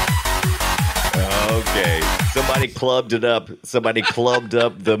 Okay. Somebody clubbed it up. Somebody clubbed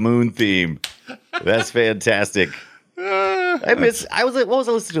up the moon theme. That's fantastic. What was I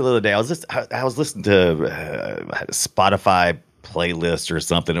listening to the other day? I was listening to a Spotify playlist or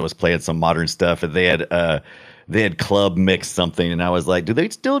something. It was playing some modern stuff, and they had club mix something, and I was like, do they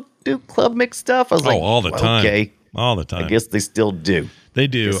still do club mix stuff? I was like, all the time. Okay. All the time. I guess they still do. They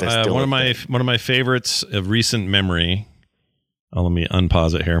do. One of my favorites of recent memory. Oh, let me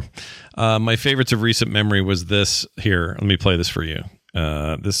unpause it here. My favorites of recent memory was this here. Let me play this for you.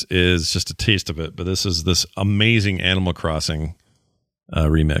 This is just a taste of it, but this is this amazing Animal Crossing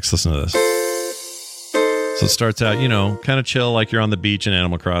remix. Listen to this. So it starts out, kind of chill, like you're on the beach in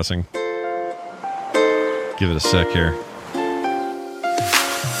Animal Crossing. Give it a sec here.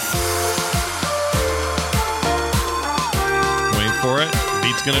 Wait for it.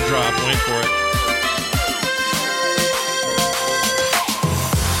 Beat's gonna drop. Wait for it.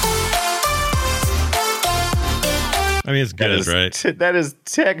 I mean, it's good, right? That is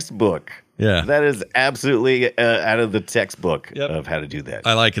textbook. Yeah. That is absolutely out of the textbook of how to do that.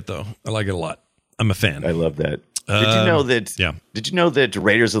 I like it, though. I like it a lot. I'm a fan. I love that. Did you know that? Yeah. Did you know that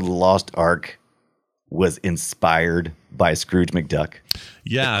Raiders of the Lost Ark was inspired by Scrooge McDuck?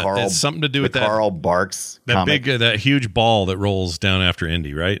 Yeah, it's something to do with that. Carl Barks comic. That huge ball that rolls down after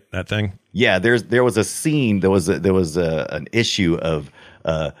Indy, right? That thing. Yeah, there was a scene. There was an issue of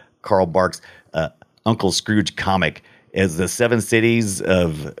Carl Barks' Uncle Scrooge comic as the Seven Cities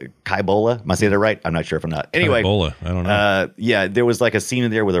of Kaibola. Am I saying that right? I'm not sure if I'm not. Anyway, Kaibola. I don't know. Yeah, there was like a scene in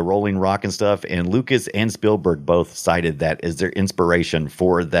there with a rolling rock and stuff, and Lucas and Spielberg both cited that as their inspiration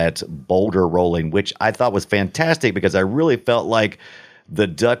for that boulder rolling, which I thought was fantastic because I really felt like the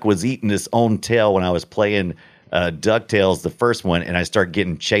duck was eating its own tail when I was playing Ducktales, the first one, and I start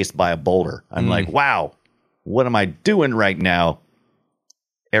getting chased by a boulder. I'm like, wow, what am I doing right now?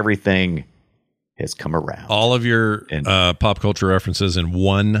 Everything has come around. All of your pop culture references in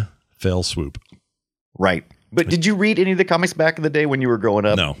one fell swoop. Right. But did you read any of the comics back in the day when you were growing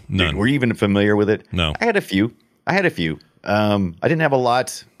up? No, none. Were you even familiar with it? No. I had a few. I didn't have a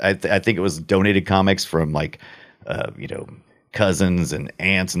lot. I think it was donated comics from cousins and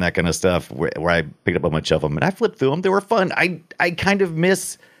aunts and that kind of stuff where I picked up a bunch of them and I flipped through them. They were fun. I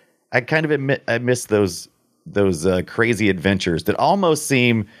miss those crazy adventures that almost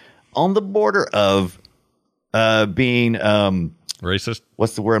seem on the border of being racist.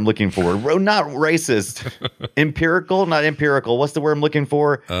 What's the word I'm looking for? Not racist. Not empirical. What's the word I'm looking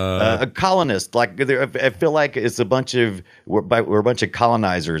for? A colonist. Like I feel like it's a bunch of we're a bunch of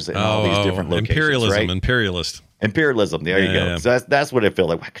colonizers in all these different locations. Imperialist. Imperialism. There you go. Yeah. So that's what I feel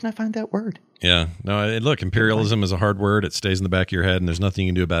like. Why can I find that word? Yeah. No. Look, imperialism is a hard word. It stays in the back of your head, and there's nothing you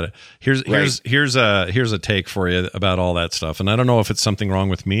can do about it. Here's a take for you about all that stuff. And I don't know if it's something wrong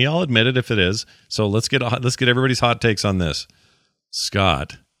with me. I'll admit it if it is. So let's get everybody's hot takes on this.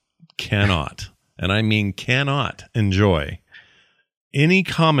 Scott cannot, and I mean cannot, enjoy any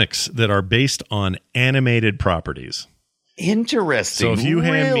comics that are based on animated properties. Interesting. So if you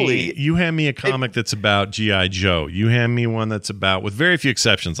hand me a comic that's about G.I. Joe, you hand me one that's about, with very few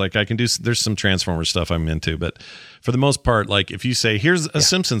exceptions, like I can do, there's some Transformers stuff I'm into, but for the most part, like if you say, here's a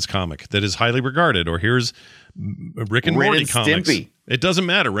Simpsons comic that is highly regarded, or here's Rick and Morty comics. Stimpy. It doesn't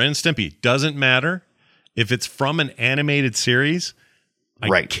matter. Ren and Stimpy. Doesn't matter. If it's from an animated series,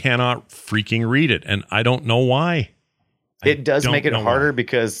 I cannot freaking read it, and I don't know why. It does make it harder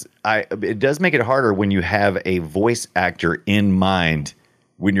because it does make it harder when you have a voice actor in mind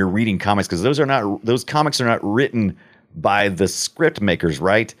when you're reading comics, because those comics are not written by the script makers,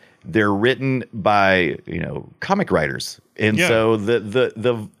 right? They're written by comic writers, and so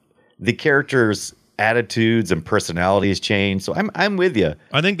the characters' attitudes and personalities change. So I'm with you.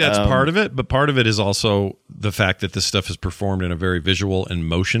 I think that's part of it, but part of it is also the fact that this stuff is performed in a very visual and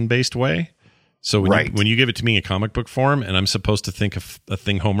motion based way. So when you give it to me in comic book form and I'm supposed to think of a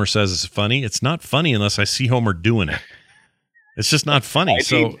thing Homer says is funny, it's not funny unless I see Homer doing it. It's just not funny. I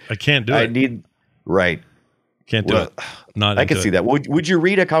can't do it. Can't do it. I can see that. Would you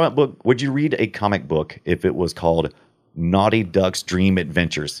read a comic book? Would you read a comic book if it was called Naughty Duck's Dream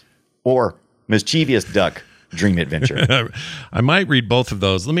Adventures or Mischievous Duck Dream Adventure? I might read both of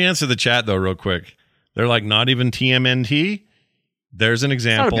those. Let me answer the chat though real quick. They're like, not even TMNT. There's an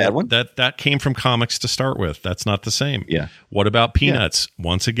example that came from comics to start with. That's not the same. Yeah. What about Peanuts? Yeah.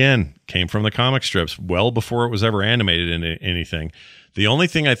 Once again, came from the comic strips well before it was ever animated into anything. The only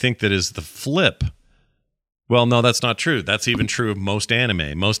thing I think that is the flip. Well, no, that's not true. That's even true of most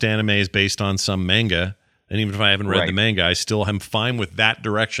anime. Most anime is based on some manga. And even if I haven't read the manga, I still am fine with that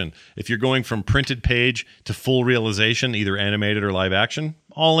direction. If you're going from printed page to full realization, either animated or live action,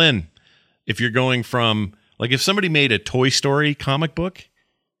 all in. If you're going from, like, if somebody made a Toy Story comic book,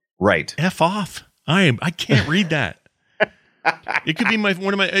 F off. I can't read that. It could be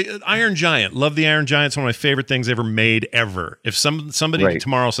one of my Iron Giant. Love the Iron Giant. It's one of my favorite things ever made ever. If somebody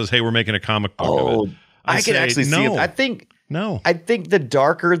tomorrow says, "Hey, we're making a comic book of it," I could actually see it. I think the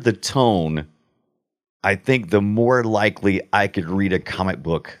darker the tone, I think the more likely I could read a comic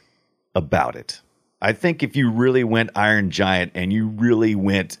book about it. I think if you really went Iron Giant and you really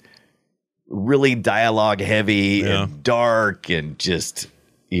went really dialogue heavy and dark and just,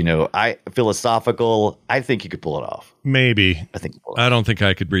 philosophical, I think you could pull it off. Maybe. I don't think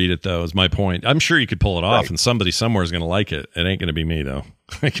I could read it, though, is my point. I'm sure you could pull it off, and somebody somewhere is going to like it. It ain't going to be me, though.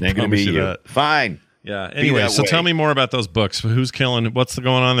 It ain't going to be you. That. Fine. Yeah. Anyway, so tell me more about those books. Who's killing? What's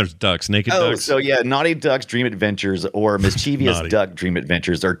going on? There's ducks, naked ducks. So Naughty Duck's Dream Adventures or Mischievous Duck Dream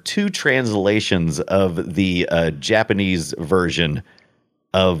Adventures are two translations of the Japanese version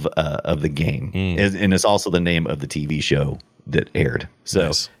of the game, and it's also the name of the TV show that aired. So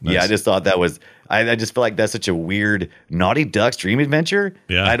Nice. yeah, I just thought that was. I just feel like that's such a weird Naughty Duck's Dream Adventure.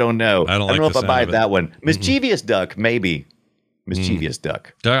 Yeah. I don't know. I don't like know the if I buy sound of it. that one. Mischievous Duck, maybe. Mischievous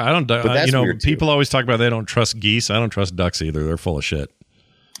Duck. I don't. But that's weird, too. People always talk about they don't trust geese. I don't trust ducks either. They're full of shit.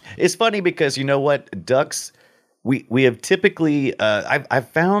 It's funny because you know what, ducks. We have typically. I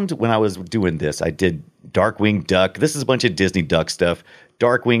found when I was doing this, I did Darkwing Duck. This is a bunch of Disney Duck stuff.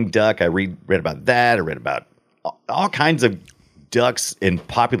 Darkwing Duck. I read about that. I read about all kinds of ducks in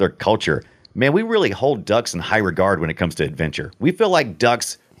popular culture. Man, we really hold ducks in high regard when it comes to adventure. We feel like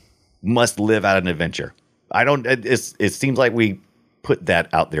ducks must live out an adventure. It seems like we put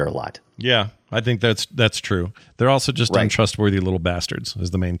that out there a lot. Yeah, I think that's true. They're also just untrustworthy little bastards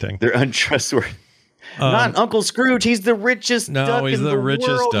is the main thing. They're untrustworthy. Not Uncle Scrooge. He's the richest duck in the world. No, he's the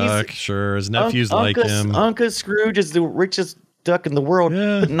richest duck. Sure, his nephews like him. Uncle Scrooge is the richest duck in the world,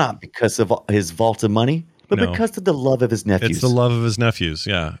 but not because of his vault of money. But because of the love of his nephews. It's the love of his nephews,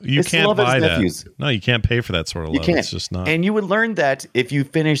 yeah. You can't buy that. Nephews. No, you can't pay for that sort of love. You can't. It's just not. And you would learn that if you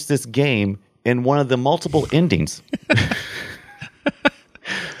finish this game in one of the multiple endings.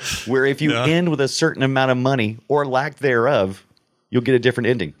 Where if you end with a certain amount of money or lack thereof, you'll get a different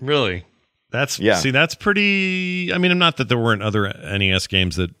ending. Really? See, that's pretty... I mean, not that there weren't other NES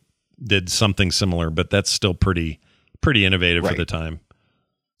games that did something similar, but that's still pretty innovative for the time.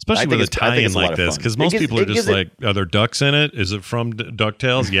 Especially with a tie-in like this, because most people are just like, are there ducks in it? Is it from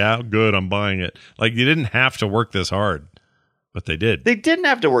DuckTales? Yeah, good, I'm buying it. Like, you didn't have to work this hard, but they did. They didn't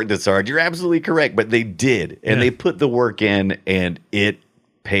have to work this hard. You're absolutely correct, but they did. And they put the work in, and it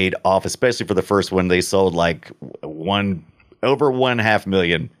paid off, especially for the first one. They sold like over 1.5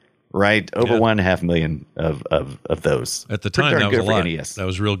 million, right? Over 1.5 million of those. At the time, that was a lot. NES. That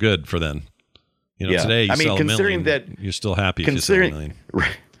was real good for then. You know, today you sell considering 1 million, you're still happy if you sell 1 million.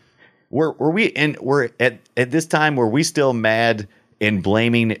 We're at this time, were we still mad and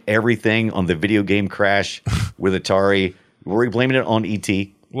blaming everything on the video game crash with Atari? Were we blaming it on ET?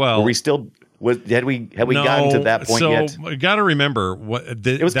 Well, were we still? Had we gotten to that point yet? So you got to remember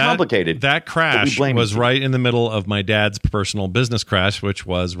it was complicated. That crash was right in the middle of my dad's personal business crash, which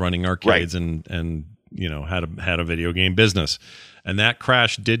was running arcades and you know had a video game business, and that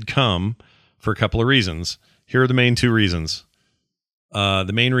crash did come for a couple of reasons. Here are the main 2 reasons.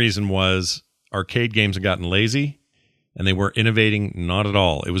 The main reason was arcade games had gotten lazy and they weren't innovating, not at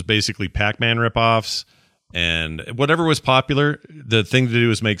all. It was basically Pac-Man ripoffs and whatever was popular, the thing to do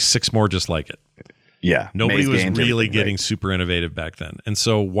was make 6 more just like it. Yeah. Nobody was really getting super innovative back then. And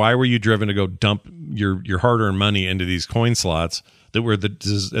so why were you driven to go dump your hard-earned money into these coin slots that were at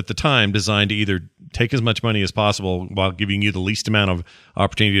the time designed to either take as much money as possible while giving you the least amount of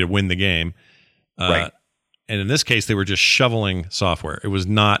opportunity to win the game? And in this case, they were just shoveling software. It was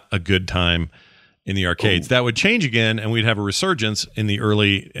not a good time in the arcades. That would change again, and we'd have a resurgence in the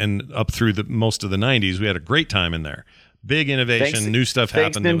early and up through most of the 90s. We had a great time in there. Big innovation, new stuff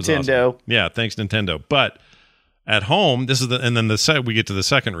happened. Thanks, Nintendo. Awesome. Yeah, thanks, Nintendo. But at home, we get to the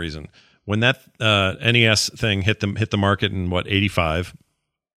second reason. When that NES thing hit the market in, 85?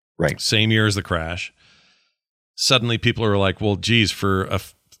 Right. Same year as the crash. Suddenly people are like, well, geez, for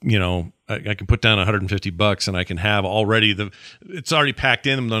I can put down $150 and I can have it's already packed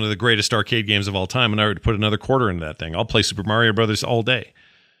in one of the greatest arcade games of all time, and I would put another quarter into that thing. I'll play Super Mario Brothers all day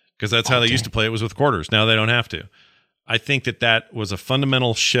because that's how they used to play it, was with quarters. Now they don't have to. I think that was a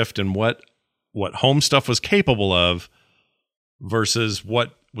fundamental shift in what home stuff was capable of versus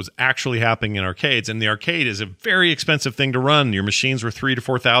what was actually happening in arcades. And the arcade is a very expensive thing to run. Your machines were $3,000 to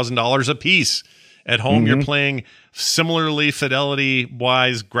 $4,000 a piece. At home, you're playing similarly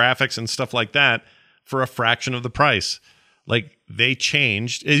fidelity-wise graphics and stuff like that for a fraction of the price. Like, they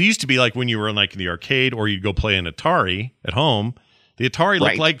changed. It used to be like when you were in like the arcade or you'd go play an Atari at home, the Atari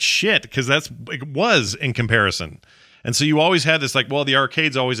looked like shit because it was in comparison. And so you always had this like, well, the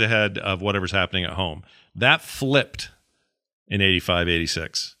arcade's always ahead of whatever's happening at home. That flipped in 85,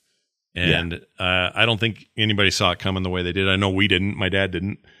 86. And I don't think anybody saw it coming the way they did. I know we didn't. My dad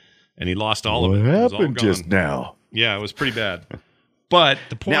didn't. And he lost all of it. What happened just now? Yeah, it was pretty bad. But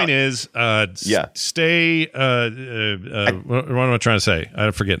the point is, stay. What am I trying to say? I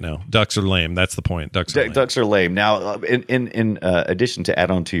forget now. Ducks are lame. That's the point. Ducks are lame. Now, in addition to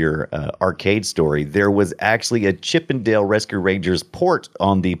add on to your arcade story, there was actually a Chippendale Rescue Rangers port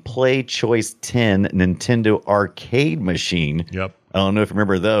on the Play Choice 10 Nintendo arcade machine. Yep. I don't know if you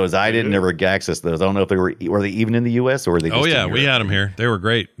remember those. I didn't ever get access to those. I don't know if were they even in the U.S. or were they just we had them here. They were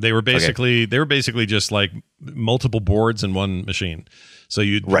great. They were basically just like multiple boards in one machine. So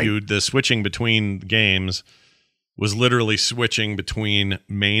the switching between games was literally switching between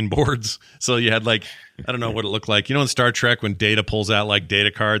main boards. So you had like, I don't know what it looked like. You know, in Star Trek when Data pulls out like data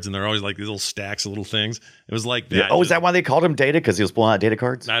cards and they're always like these little stacks of little things. It was like that. Yeah. Oh, is that why they called him Data? Because he was pulling out data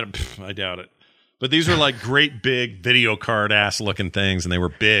cards? I doubt it. But these were like great big video card ass looking things, and they were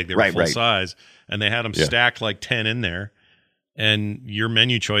big. They were full size, and they had them stacked like 10 in there. And your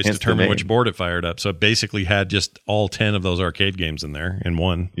menu choice determined which board it fired up. So it basically had just all 10 of those arcade games in there in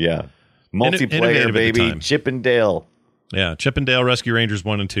one. Yeah. Multiplayer, baby. Chip and Dale. Yeah, Chip and Dale, Rescue Rangers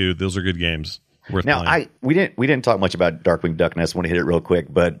 1 and 2. Those are good games. Worth playing. We didn't talk much about Darkwing Duck, and I just want to hit it real quick.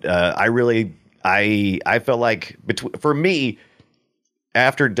 But I felt like for me,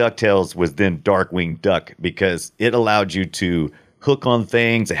 after DuckTales was then Darkwing Duck, because it allowed you to hook on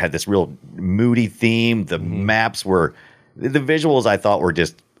things. It had this real moody theme. The maps were, the visuals I thought were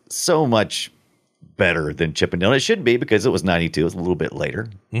just so much better than Chip and Dale. It should be because it was 92. It was a little bit later.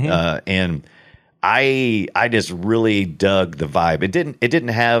 And I just really dug the vibe. It didn't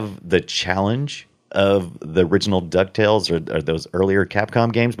have the challenge of the original DuckTales or those earlier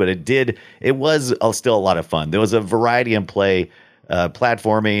Capcom games, but it was still a lot of fun. There was a variety in play,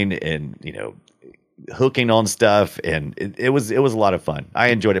 platforming and, hooking on stuff, and it was a lot of fun. I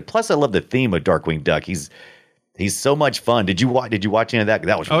enjoyed it. Plus I love the theme of Darkwing Duck. He's so much fun. Did you watch any of that?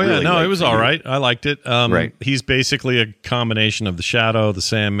 That was it was all right. I liked it. Right. He's basically a combination of the Shadow, the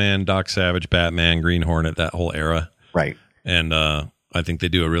Sandman, Doc Savage, Batman, Green Hornet, that whole era. Right. And I think they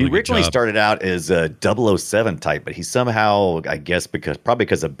do a really good job. He originally started out as a 007 type, but he somehow, I guess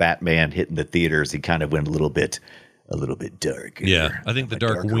because of Batman hitting the theaters, he kind of went a little bit dark. Yeah, I think the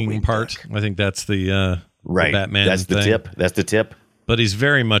dark wing part. I think that's the right. The Batman. That's the tip. That's the tip. But he's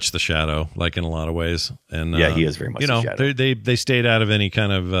very much the Shadow, like in a lot of ways. And he is very much the Shadow. They stayed out of any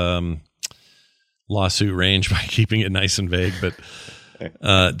kind of lawsuit range by keeping it nice and vague. But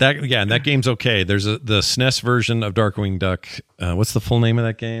that game's okay. There's the SNES version of Darkwing Duck. What's the full name of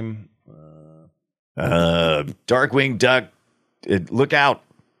that game? Darkwing Duck. Look out,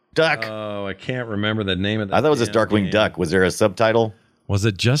 Duck. Oh, I can't remember the name of that. I thought it was just Darkwing Duck. Was there a subtitle? Was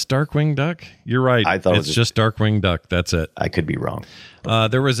it just Darkwing Duck? You're right. I thought it's just Darkwing Duck. That's it. I could be wrong.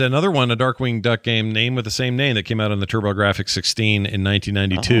 There was another one, a Darkwing Duck game named with the same name that came out on the TurboGrafx 16 in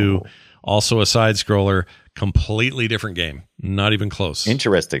 1992. Also a side scroller, completely different game. Not even close.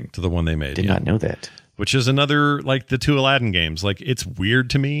 Interesting. To the one they made. Did not know that. Which is another, like the two Aladdin games. Like, it's weird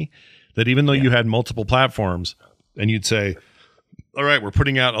to me that even though you had multiple platforms and you'd say, all right, we're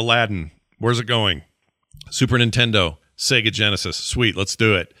putting out Aladdin. Where's it going? Super Nintendo. Sega Genesis. Sweet, let's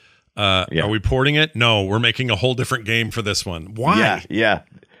do it. Are we porting it? No, we're making a whole different game for this one. Why? Yeah.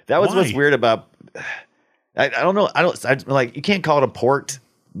 That was what's weird about. I don't know. You can't call it a port.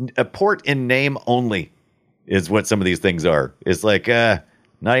 A port in name only is what some of these things are. It's like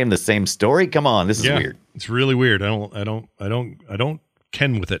not even the same story. Come on, this is weird. It's really weird. I don't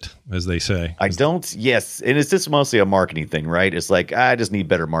ken with it, as they say. I don't. Yes, and it's just mostly a marketing thing, right? It's like I just need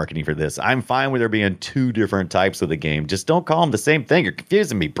better marketing for this. I'm fine with there being two different types of the game. Just don't call them the same thing. You're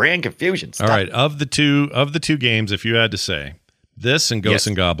confusing me. Brand confusion. Stop. All right, of the two games, if you had to say this and Ghosts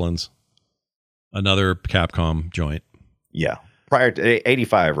and Goblins, another Capcom joint. Yeah, prior to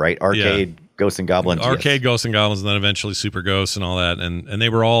 85, right? Arcade. Ghosts and Goblins. Arcade Ghosts and Goblins, and then eventually Super Ghosts and all that, and they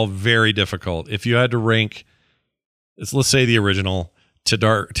were all very difficult. If you had to rank, let's say the original to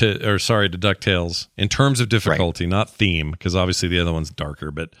DuckTales in terms of difficulty, not theme, because obviously the other one's darker,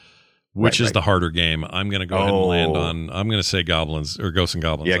 but which is the harder game? I'm going to go ahead and land on. I'm going to say Goblins or Ghosts and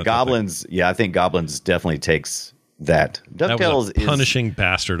Goblins. Yeah, Goblins. Yeah, I think Goblins definitely takes that. DuckTales that was a punishing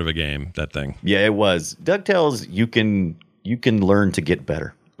bastard of a game. That thing. Yeah, it was. DuckTales. You can learn to get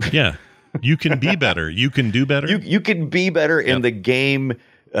better. Yeah. You can be better. You can do better. You can be better, and the game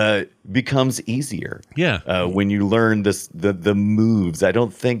becomes easier. Yeah. When you learn the moves. I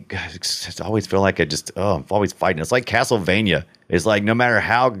don't think. I just always feel like I'm always fighting. It's like Castlevania. It's like no matter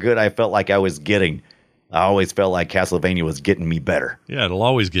how good I felt like I was getting, I always felt like Castlevania was getting me better. Yeah, it'll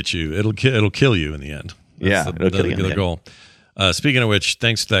always get you. It'll kill you in the end. That's it'll kill you in the goal. Speaking of which,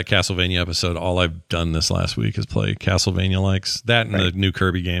 thanks to that Castlevania episode, all I've done this last week is play Castlevania likes that and the new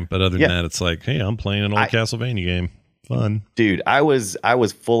Kirby game. But other than that, it's like, hey, I'm playing an old Castlevania game. Fun. Dude, I was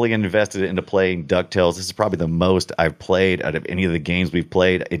fully invested into playing DuckTales. This is probably the most I've played out of any of the games we've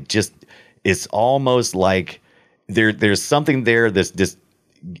played. It's almost like there's something there that's just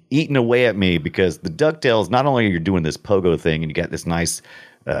eating away at me, because the DuckTales, not only are you doing this pogo thing and you got this nice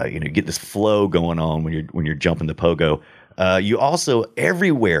you get this flow going on when you're jumping the pogo. You also,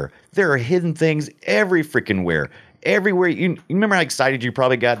 everywhere, there are hidden things every freaking where. Everywhere. You remember how excited you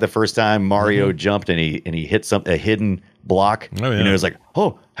probably got the first time Mario jumped and he hit a hidden block? Oh, yeah. It was like,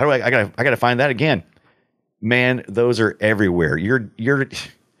 oh, how do I gotta find that again. man, those are everywhere. You're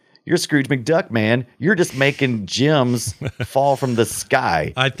Scrooge McDuck, man. You're just making gems fall from the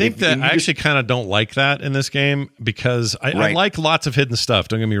sky. I think I actually kind of don't like that in this game because I like lots of hidden stuff.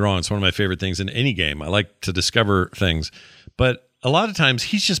 Don't get me wrong. It's one of my favorite things in any game. I like to discover things. But a lot of times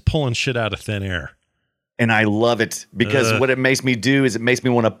he's just pulling shit out of thin air. And I love it because what it makes me do is it makes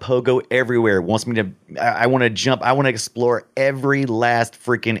me want to pogo everywhere. It wants me to, I want to jump. I want to explore every last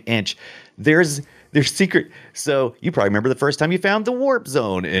freaking inch. There's secret. So you probably remember the first time you found the warp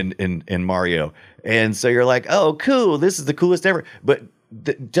zone in Mario. And so you're like, oh, cool. This is the coolest ever. But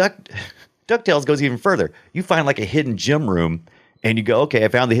the DuckTales goes even further. You find like a hidden gem room and you go, okay, I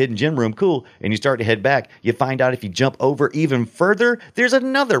found the hidden gem room. Cool. And you start to head back. You find out if you jump over even further, there's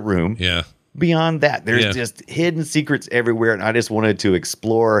another room. Yeah. Beyond that, there's just hidden secrets everywhere. And I just wanted to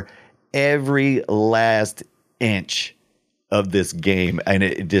explore every last inch of this game, and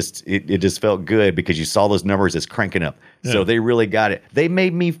it just felt good because you saw those numbers just cranking up. Yeah. So they really got it. They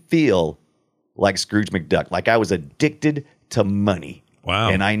made me feel like Scrooge McDuck, like I was addicted to money. Wow.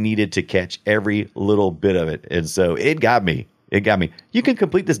 And I needed to catch every little bit of it. And so it got me. You can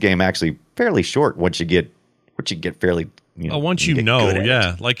complete this game actually fairly short once you get fairly once you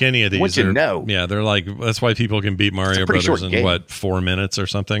know, like any of these. Once you know. Yeah, they're like, that's why people can beat Mario Brothers in game. 4 minutes or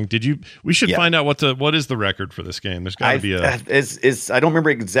something. We should find out what is the record for this game. There's got to be I don't remember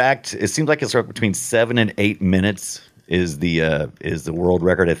exact. It seems like it's between 7 and 8 minutes is the world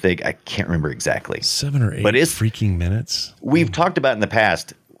record, I think. I can't remember exactly. 7 or 8 freaking minutes. We've talked about in the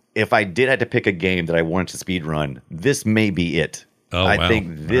past, if I did have to pick a game that I wanted to speed run, this may be it. I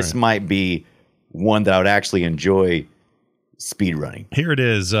think this might be one that I would actually enjoy speed running. Here it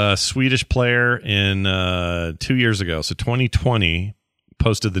is. Swedish player in 2 years ago, so 2020,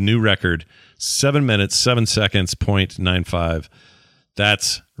 posted the new record, 7 minutes 7 seconds 0.95.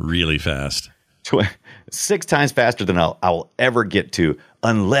 That's really fast. 6 times faster than I'll ever get to,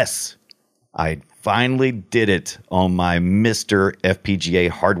 unless I finally did it on my Mr. FPGA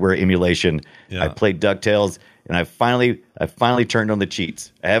hardware emulation. I played DuckTales, and I finally turned on the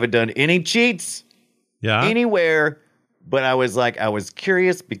cheats. I haven't done any cheats anywhere. But I was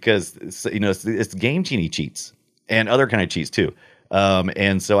curious because it's Game Genie cheats and other kind of cheats too,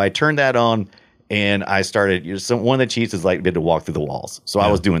 and so I turned that on and I started. One of the cheats is like to walk through the walls, so I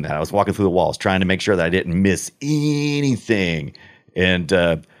was doing that. I was walking through the walls trying to make sure that I didn't miss anything, and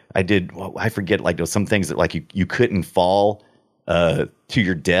I did. Well, I forget like there was some things that like you couldn't fall to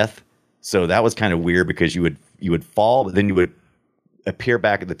your death, so that was kind of weird because you would fall, but then you would appear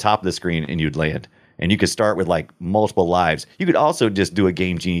back at the top of the screen and you'd land. And you could start with like multiple lives. You could also just do a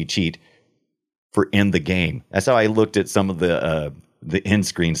Game Genie cheat for end the game. That's how I looked at some of the end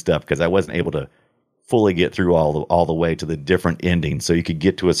screen stuff because I wasn't able to fully get through all the way to the different endings. So you could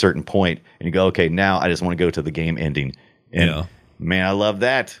get to a certain point and you go, okay, now I just want to go to the game ending. And man, I love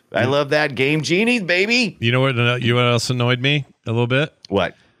that. I love that. Game Genies, baby. You know what else annoyed me a little bit?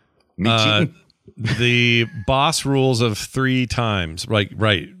 What? Me cheating? The boss rules of 3 times, right?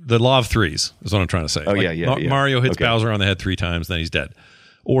 The law of threes is what I'm trying to say. Oh, like, Mario hits Bowser on the head 3 times, then he's dead.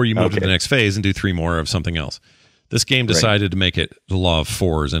 Or you move to the next phase and do 3 more of something else. This game decided to make it the law of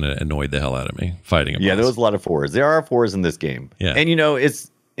 4s, and it annoyed the hell out of me fighting a boss. Yeah, there was a lot of 4s. There are 4s in this game. Yeah, and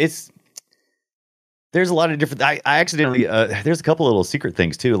it's there's a lot of different. I accidentally there's a couple of little secret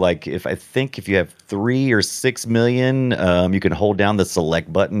things too. Like if you have 3 or 6 million, you can hold down the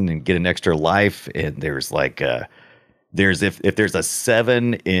select button and get an extra life. And there's like if there's a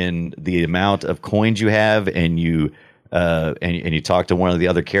 7 in the amount of coins you have, and you and you talk to one of the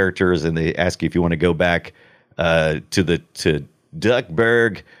other characters, and they ask you if you want to go back to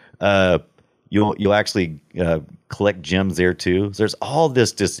Duckburg, you'll actually collect gems there too. So there's all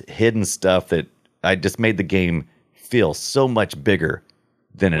this just hidden stuff that I just made the game feel so much bigger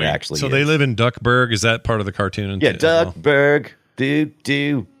than it actually is. So they live in Duckburg. Is that part of the cartoon? Yeah, Duckburg.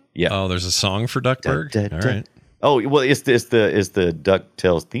 Do. Yeah. Oh, there's a song for Duckburg? All right. Oh, well, it's the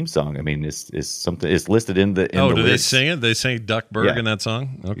DuckTales theme song. I mean, it's something. It's listed in the. Do they sing it? They sing Duckburg in that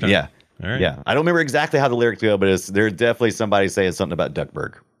song. Okay. Yeah. All right. Yeah. I don't remember exactly how the lyrics go, but there's definitely somebody saying something about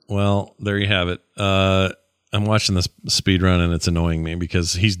Duckburg. Well, there you have it. I'm watching this speed run and it's annoying me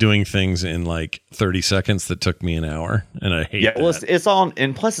because he's doing things in like 30 seconds that took me an hour, and I hate that. Well, it's all,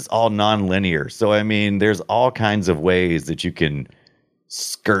 and plus it's all non-linear. So I mean, there's all kinds of ways that you can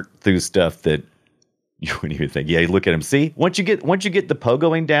skirt through stuff that you wouldn't even think. Yeah, you look at him. See, once you get the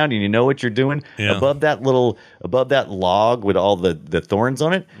pogoing down and you know what you're doing, above that log with all the thorns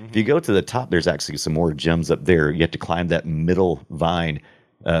on it, if you go to the top, there's actually some more gems up there. You have to climb that middle vine.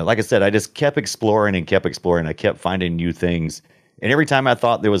 Like I said, I just kept exploring. I kept finding new things, And every time I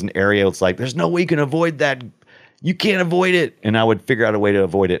thought there was an area, it's like, there's no way you can avoid that. You can't avoid it. And I would figure out a way to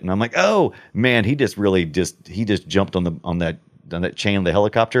avoid it. And I'm like, oh man, he just jumped on that chain of the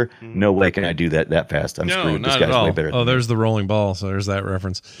helicopter. No way can I do that fast. I'm screwed. This guy's way better. Oh, there's the rolling ball. So there's that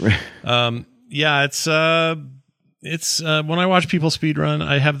reference. Yeah, it's when I watch people speedrun,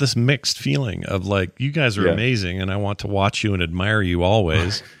 I have this mixed feeling of like, you guys are amazing and I want to watch you and admire you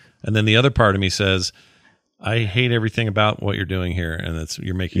always. And then the other part of me says, I hate everything about what you're doing here, and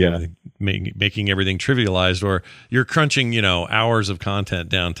you're making everything trivialized, or you're crunching, hours of content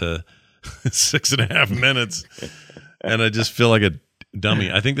down to 6.5 minutes, and I just feel like a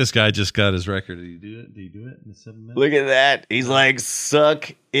dummy. I think this guy just got his record. Did he do it? Did he do it in 7 minutes? Look at that. He's like,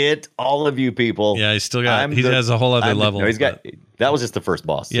 suck it, all of you people. Yeah, he's still got. He has a whole other level. No, he's got. That was just the first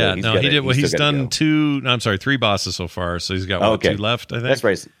boss. Yeah, so he did. Well, he's done 3 bosses so far. So he's got 2 left. I think that's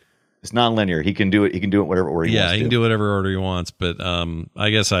right. It's non-linear. He can do it. He can do it whatever order he wants. Yeah, he can do whatever order he wants. But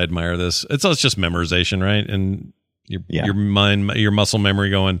I guess I admire this. It's just memorization, right? And your mind, your muscle memory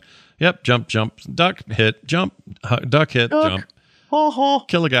going. Yep, jump, duck, hit, jump, duck, hit, jump.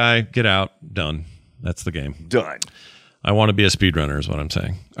 Kill a guy, get out, done. That's the game. Done. I want to be a speedrunner is what I'm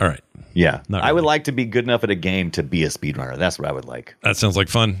saying. All right. Yeah. I would like to be good enough at a game to be a speedrunner. That's what I would like. That sounds like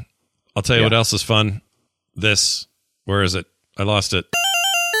fun. I'll tell you what else is fun. Where is it? I lost it.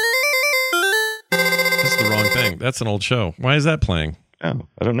 That's the wrong thing. That's an old show. Why is that playing? Oh,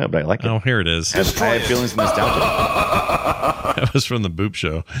 I don't know, but I like it. Oh, here it is. I have feelings of nostalgia. That was from the Boop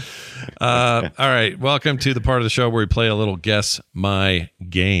Show. All right. Welcome to the part of the show where we play a little Guess My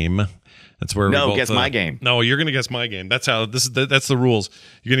Game. That's where Guess My Game. No, you're going to guess my game. That's how that's the rules.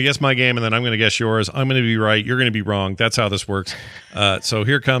 You're going to guess my game, and then I'm going to guess yours. I'm going to be right. You're going to be wrong. That's how this works. So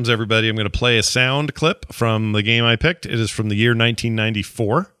here comes everybody. I'm going to play a sound clip from the game I picked. It is from the year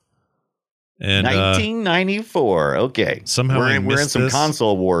 1994. And 1994. Okay. Somehow we're in some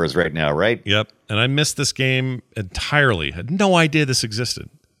console wars right now, right? Yep. And I missed this game entirely. Had no idea this existed.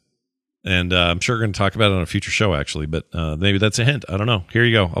 And I'm sure we're going to talk about it on a future show, actually. But maybe that's a hint. I don't know. Here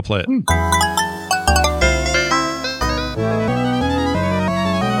you go. I'll play it.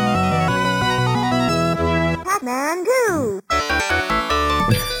 Pac-Man Goo.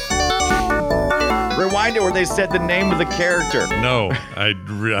 Rewind it where they said the name of the character. No,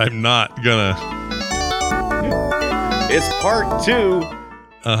 I'm not gonna. It's part 2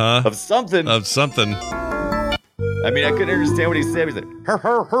 of something. Of something. I mean, I couldn't understand what he said. He said, her,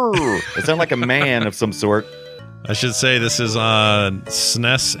 her, her. It sounded like a man of some sort. I should say this is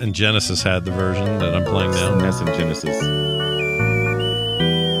SNES and Genesis had the version that I'm playing now. SNES and Genesis.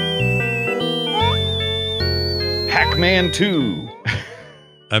 Pac-Man 2.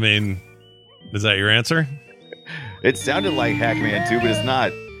 I mean, is that your answer? It sounded like Pac-Man 2, but it's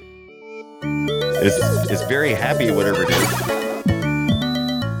not. It's very happy, whatever it is.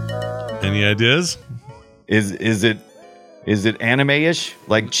 Any ideas? Is it anime-ish,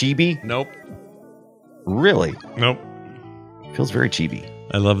 like chibi? Nope. Really? Nope. Feels very chibi.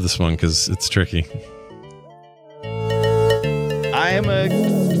 I love this one because it's tricky. I'm a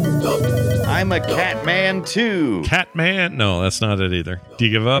Catman 2. Catman? No, that's not it either. Do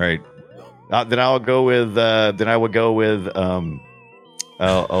you give up? All right. Then I would go with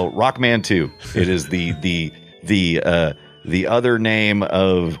Rockman 2. It is the other name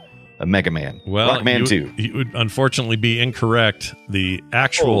of a Mega Man. Well, Rockman 2. You would unfortunately be incorrect. The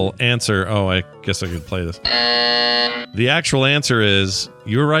actual answer. Oh, I guess I could play this. The actual answer is,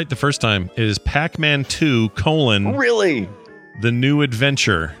 you were right the first time. It is Pac-Man 2, Really? The New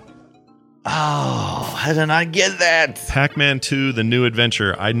Adventure. Oh, how did I get that? Pac-Man 2, The New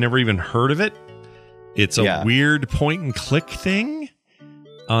Adventure. I'd never even heard of it. It's a weird point and click thing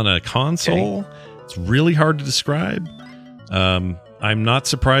on a console. Okay. It's really hard to describe. I'm not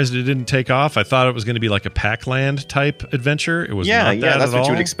surprised it didn't take off. I thought it was going to be like a Pac-Land type adventure. It was not that that's at what all.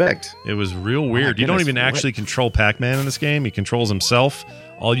 You would expect. It was real weird. You don't even actually control Pac-Man in this game. He controls himself.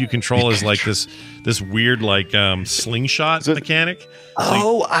 All you control is like this weird like slingshot mechanic.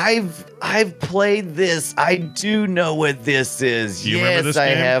 Oh, I've played this. I do know what this is. You remember this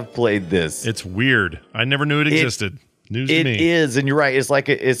game? I have played this. It's weird. I never knew it existed. News to me. It is, and you're right. It's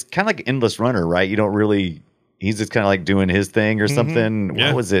kind of like Endless Runner, right? You don't really. He's just kind of like doing his thing or something. Yeah.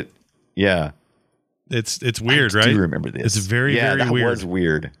 What was it? Yeah. It's weird, right? I do remember this. It's very, very weird. Yeah, that was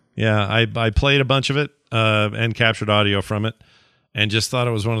weird. Yeah, I played a bunch of it and captured audio from it and just thought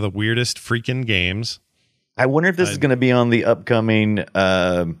it was one of the weirdest freaking games. I wonder if this is going to be on the upcoming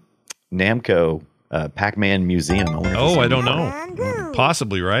Namco Pac-Man Museum. I don't know.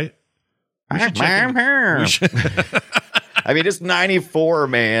 Possibly, right? I mean, it's 94,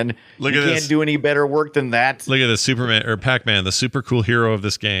 man. Look you at can't this. do any better work than that. Look at this Superman or Pac-Man, the super cool hero of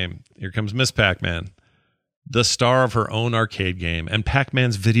this game. Here comes Miss Pac-Man, the star of her own arcade game and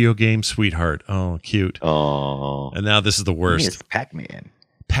Pac-Man's video game sweetheart. Oh, cute. Oh. And now this is the worst. It's Pac-Man.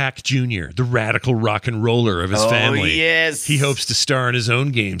 Pac Jr., the radical rock and roller of his family. Yes. He hopes to star in his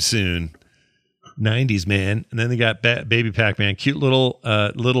own game soon. 90s, man. And then they got baby Pac-Man, cute little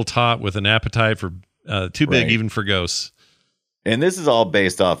tot with an appetite for too big even for ghosts. And this is all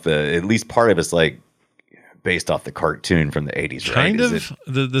based off at least part of it's like based off the cartoon from the 80s, right? Kind of.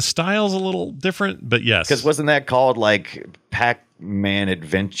 The style's a little different, but yes. Because wasn't that called like Pac-Man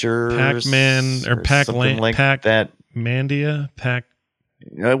Adventures? Pac-Man or something like that? Mandia?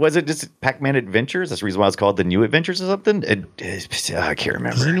 Was it just Pac-Man Adventures? That's the reason why it's called The New Adventures or something? I can't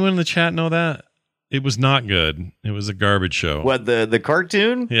remember. Does anyone in the chat know that? It was not good. It was a garbage show. What, the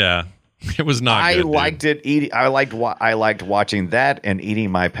cartoon? Yeah. It was not good. I liked it. I liked watching that and eating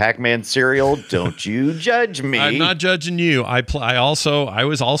my Pac-Man cereal. Don't you judge me. I'm not judging you. I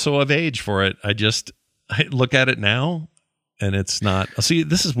was also of age for it. I look at it now and it's not. See,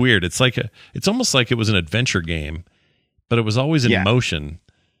 this is weird. It's almost like it was an adventure game, but it was always in motion.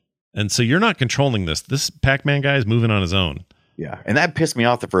 And so you're not controlling this. This Pac-Man guy is moving on his own. Yeah. And that pissed me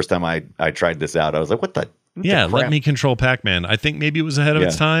off the first time I tried this out. I was like, what the let me control Pac-Man. I think maybe it was ahead of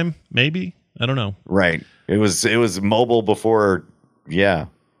its time. Maybe. I don't know. Right. It was mobile before. Yeah.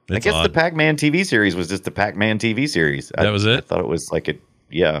 I guess odd. the Pac-Man TV series was just the Pac-Man TV series. That was it? I thought it was like I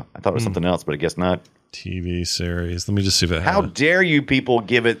thought it was something else, but I guess not. TV series. Let me just see if it How dare you people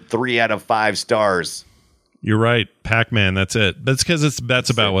give it 3 out of 5 stars? You're right. Pac-Man, that's it. That's because that's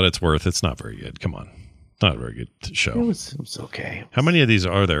about what it's worth. It's not very good. Come on. Not a very good show. It was okay. How many of these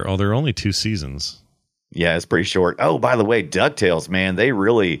are there? Oh, there are only 2 seasons. Yeah, it's pretty short. Oh, by the way, Ducktales, man, they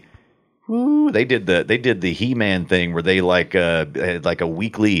really they did the He-Man thing where they had like a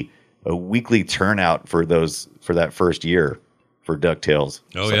weekly turnout for that first year for Ducktales.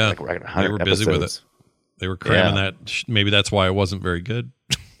 Oh, so yeah. Like they were busy with it. They were cramming that. Maybe that's why it wasn't very good.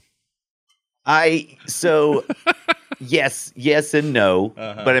 Yes and no.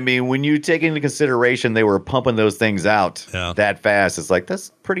 Uh-huh. But I mean, when you take into consideration they were pumping those things out that fast, it's like,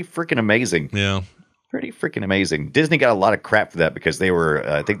 that's pretty freaking amazing. Yeah. Pretty freaking amazing. Disney got a lot of crap for that because they were,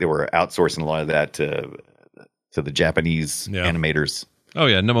 I think they were outsourcing a lot of that to the Japanese animators. Oh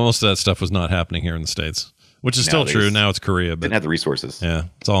yeah, no, most of that stuff was not happening here in the States, which is still true. Now it's Korea, but didn't have the resources. Yeah,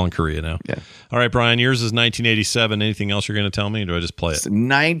 it's all in Korea now. Yeah. All right, Brian, yours is 1987. Anything else you're going to tell me, or do I just play it? It's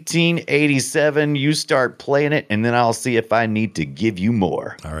 1987. You start playing it, and then I'll see if I need to give you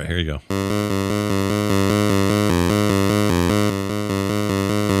more. All right, here you go.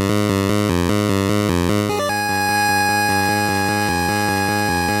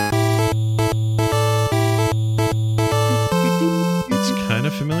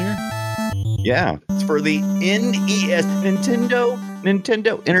 Familiar? Yeah, it's for the NES, Nintendo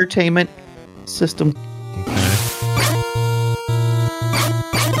Entertainment System. Okay.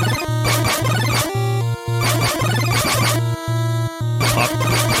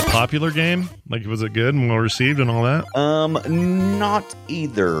 A popular game? Like, was it good and well received and all that? Not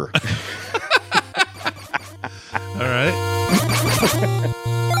either. All right.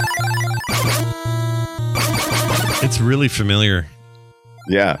 It's really familiar.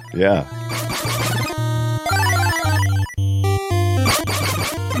 Yeah.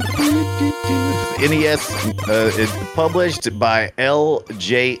 NES is published by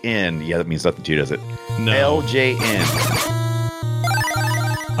LJN. Yeah, that means nothing to you, does it? No. LJN.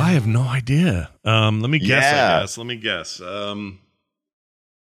 I have no idea. Let me guess. Yeah. I guess. Let me guess. The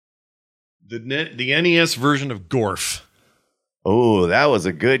NES version of Gorf. Oh, that was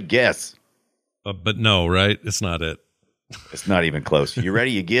a good guess. But no, right? It's not it. It's not even close. You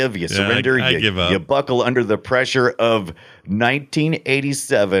ready? You give. You surrender. I give up. You buckle under the pressure of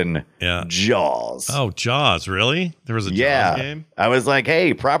 1987 Jaws. Oh, Jaws. Really? There was a Jaws game? I was like,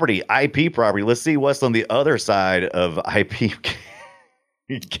 hey, IP property. Let's see what's on the other side of IP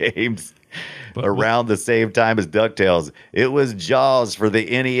games. Around the same time as DuckTales. It was Jaws for the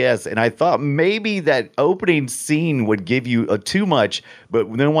NES, and I thought maybe that opening scene would give you too much, but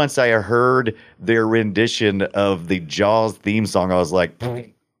then once I heard their rendition of the Jaws theme song, I was like,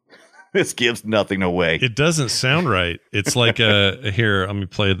 this gives nothing away. It doesn't sound right. It's like here, let me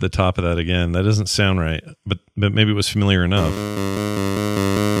play the top of that again. That doesn't sound right, but maybe it was familiar enough.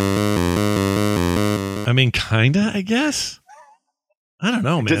 I mean, kinda, I guess. I don't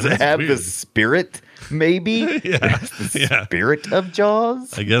know, man. Does it have the spirit, maybe? Spirit of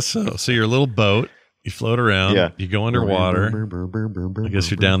Jaws? I guess so. So you're a little boat. You float around. Yeah. You go underwater. I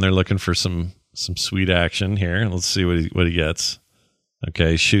guess you're down there looking for some sweet action here. Let's see what he gets.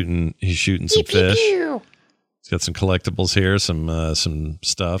 Okay, he's shooting some fish. He's got some collectibles here, some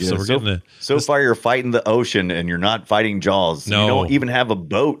stuff. Yeah, so far you're fighting the ocean and you're not fighting Jaws. No. You don't even have a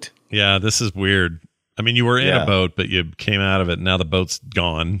boat. Yeah, this is weird. I mean, you were in a boat, but you came out of it. And now the boat's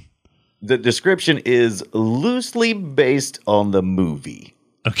gone. The description is loosely based on the movie.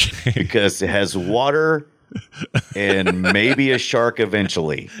 Okay. Because it has water and maybe a shark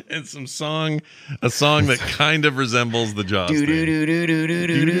eventually. And a song that kind of resembles the Jaws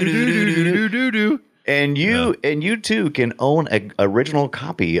thing. And you too can own an original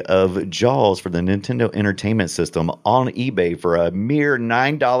copy of Jaws for the Nintendo Entertainment System on eBay for a mere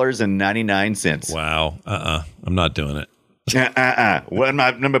 $9.99. Wow. I'm not doing it. Well, I'm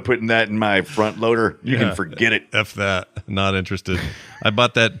not putting that in my front loader. You can forget it. F that. Not interested. I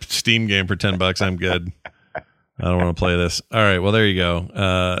bought that Steam game for $10. I'm good. I don't want to play this. All right. Well, there you go.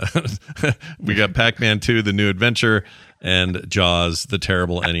 We got Pac-Man 2, The New Adventure, and Jaws, the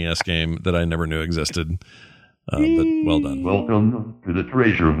terrible NES game that I never knew existed. But well done. Welcome to the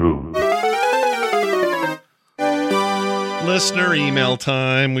treasure room. Listener email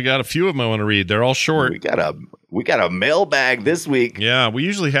time. We got a few of them I want to read. They're all short. We got a mailbag this week. Yeah, we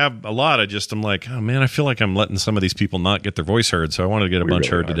usually have a lot. I'm like, oh man, I feel like I'm letting some of these people not get their voice heard. So I wanted to get a bunch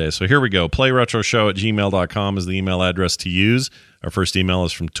heard today. So here we go. PlayRetroShow@gmail.com is the email address to use. Our first email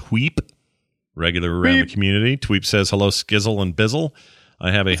is from Tweep, regular around the community. Tweep says, hello, Skizzle and Bizzle.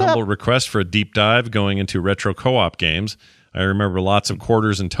 I have a humble request for a deep dive going into retro co-op games. I remember lots of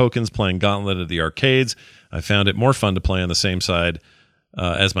quarters and tokens playing Gauntlet at the arcades. I found it more fun to play on the same side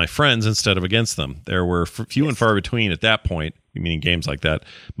as my friends instead of against them. There were few and far between at that point, meaning games like that.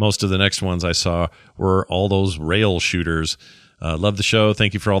 Most of the next ones I saw were all those rail shooters. Love the show.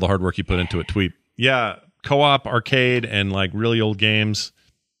 Thank you for all the hard work you put into it, Tweet. Yeah, co-op, arcade, and like really old games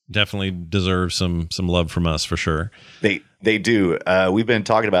definitely deserve some love from us for sure. They do. We've been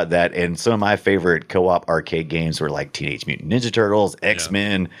talking about that, and some of my favorite co-op arcade games were like Teenage Mutant Ninja Turtles,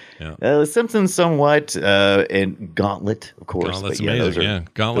 X-Men, Simpsons somewhat, and Gauntlet, of course. Gauntlet's amazing,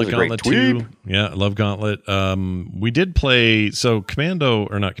 Gauntlet 2. Yeah, I love Gauntlet. We did play, Contra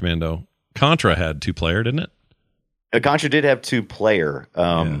had 2-player, didn't it? Contra did have 2-player.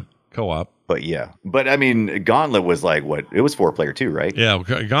 Co-op. But I mean, Gauntlet was like what? It was 4-player too, right? Yeah,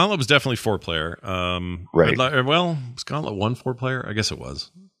 Gauntlet was definitely 4-player. Right. Well, was Gauntlet 4-player? I guess it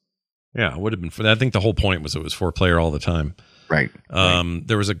was. Yeah, it would have been. I think the whole point was it was 4-player all the time. Right.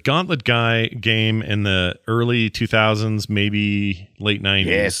 There was a Gauntlet game in the early 2000s, maybe late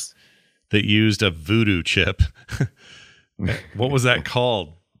 90s, that used a voodoo chip. What was that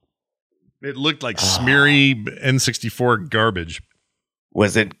called? It looked like smeary N64 garbage.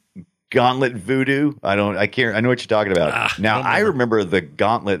 Was it Gauntlet Voodoo? I know what you're talking about. I remember the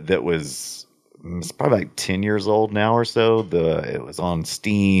Gauntlet that was it's probably like 10 years old now or so. It was on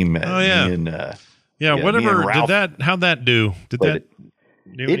Steam. Whatever. How'd that do?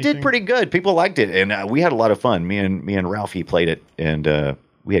 It did pretty good. People liked it, and we had a lot of fun. Me and Ralphie played it, and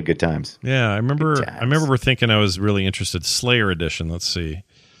we had good times. Yeah, I remember we're thinking I was really interested. Slayer Edition. Let's see.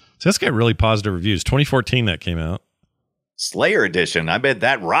 So that's got really positive reviews. 2014 that came out. Slayer Edition. I bet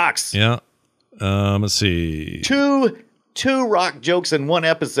that rocks. Yeah. Let's see. Two rock jokes in one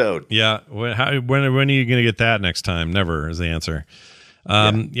episode. Yeah. When are you going to get that next time? Never is the answer.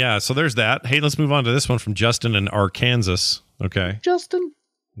 So there's that. Hey, let's move on to this one from Justin in Arkansas. Okay. Justin.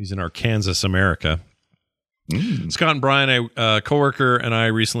 He's in Arkansas, America. Scott and Brian, a coworker, and I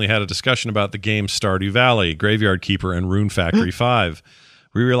recently had a discussion about the game Stardew Valley, Graveyard Keeper, and Rune Factory 5.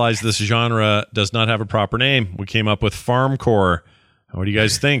 We realized this genre does not have a proper name. We came up with Farmcore. What do you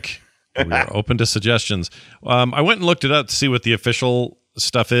guys think? We are open to suggestions. I went and looked it up to see what the official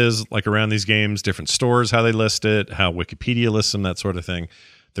stuff is, like around these games, different stores, how they list it, how Wikipedia lists them, that sort of thing.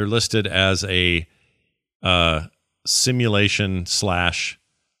 They're listed as a simulation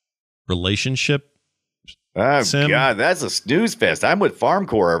 / relationship sim. God, that's a snooze fest. I'm with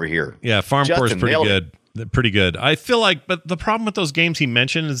Farmcore over here. Yeah, Farmcore is pretty good. Pretty good. I feel like, but the problem with those games he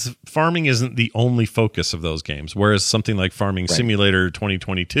mentioned is farming isn't the only focus of those games. Whereas something like Farming Simulator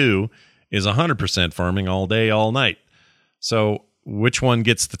 2022 is 100% farming all day, all night. So which one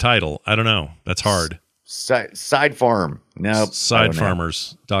gets the title? I don't know. That's hard. Side farm. No.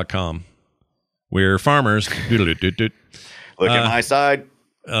 Sidefarmers.com. We're farmers. Look at my side.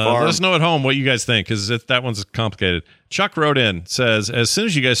 Let us know at home what you guys think, because that one's complicated. Chuck wrote in, says, as soon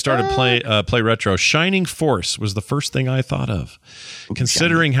as you guys started play retro, Shining Force was the first thing I thought of.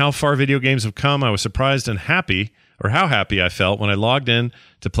 Considering how far video games have come, I was surprised and happy, or how happy I felt when I logged in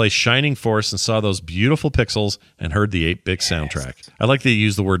to play Shining Force and saw those beautiful pixels and heard the 8-bit soundtrack. I like that you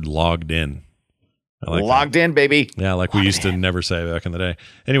use the word logged in. I like Logged in, baby. Yeah, like we used to never say back in the day.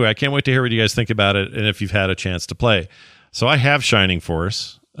 Anyway, I can't wait to hear what you guys think about it and if you've had a chance to play. So I have Shining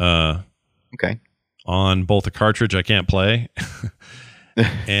Force. Okay. On both a cartridge I can't play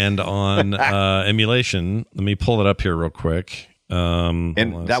and on emulation. Let me pull it up here real quick. And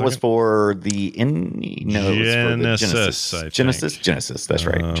that was for the Genesis. Genesis. That's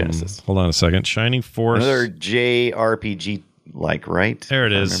right. Genesis. Hold on a second. Shining Force. Another JRPG, right? There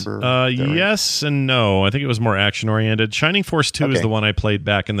it is. Yes and no. I think it was more action oriented. Shining Force 2 is the one I played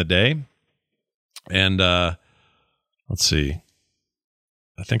back in the day. And let's see.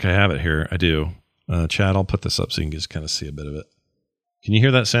 I think I have it here. I do. Chad, I'll put this up so you can just kind of see a bit of it. Can you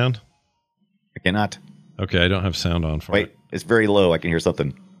hear that sound? I cannot. Okay, I don't have sound on for it. Wait, it's very low. I can hear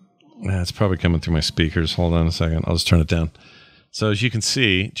something. Yeah, it's probably coming through my speakers. Hold on a second. I'll just turn it down. So as you can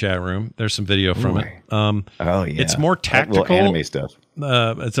see, chat room, there's some video from it. It's more tactical. Anime stuff.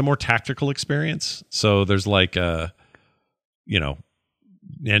 It's a more tactical experience. So there's like, the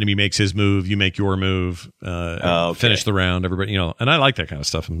enemy makes his move, you make your move, finish the round, everybody, and I like that kind of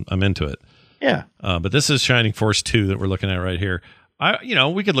stuff. I'm into it. Yeah. But this is Shining Force 2 that we're looking at right here.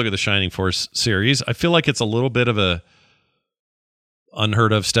 We could look at the Shining Force series. I feel like it's a little bit of a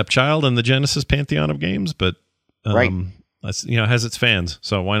unheard of stepchild in the Genesis pantheon of games, but has its fans.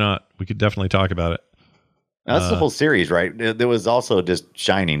 So why not? We could definitely talk about it. That's the whole series, right? There was also just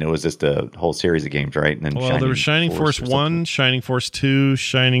Shining. It was just a whole series of games, right? And then there was Shining Force 1, Shining Force 2,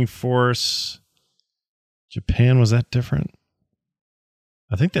 Shining Force Japan. Was that different?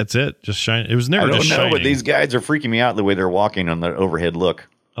 I think that's it. Just Shining. It was never just Shining. But these guys are freaking me out the way they're walking on the overhead look.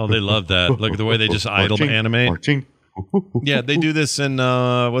 Oh, they love that. Look at the way they just idle animate. Yeah, they do this in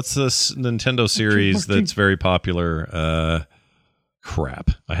what's this Nintendo series that's very popular?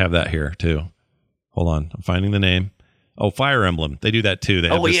 Crap. I have that here too. Hold on. I'm finding the name. Oh, Fire Emblem. They do that too. They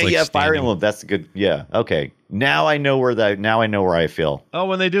have Fire Emblem. That's good. Yeah. Okay. Now I know where I feel. Oh,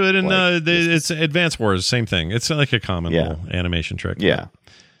 when they do it in it's Advance Wars, same thing. It's like a common little animation trick. Yeah.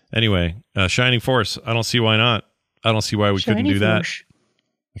 Anyway, Shining Force. I don't see why not. I don't see why we couldn't do that.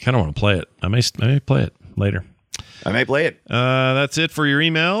 I kind of want to play it. I may play it later. I may play it. That's it for your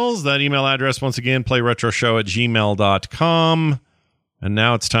emails. That email address, once again, playretroshow@gmail.com. And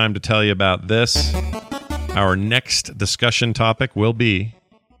now it's time to tell you about this. Our next discussion topic will be...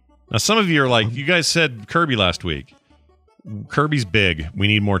 Now, some of you are like, you guys said Kirby last week. Kirby's big. We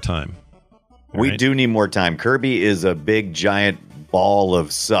need more time. We do need more time. Kirby is a big, giant ball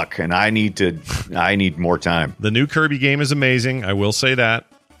of suck, and I need more time. The new Kirby game is amazing. I will say that.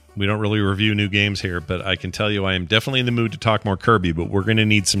 We don't really review new games here, but I can tell you I am definitely in the mood to talk more Kirby, but we're going to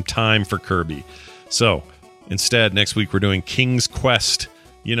need some time for Kirby. So, instead, next week we're doing King's Quest.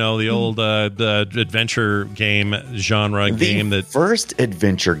 The old adventure game genre game. The first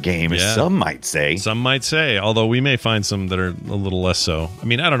adventure game, as some might say. Some might say, although we may find some that are a little less so. I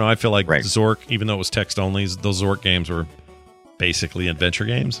mean, I don't know. I feel like Zork, even though it was text only, those Zork games were basically adventure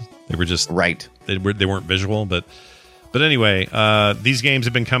games. They were just... Right. They weren't visual, but anyway, these games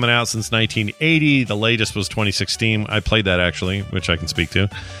have been coming out since 1980. The latest was 2016. I played that, actually, which I can speak to.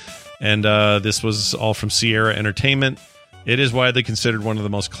 And this was all from Sierra Entertainment. It is widely considered one of the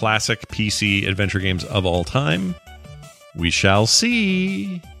most classic PC adventure games of all time. We shall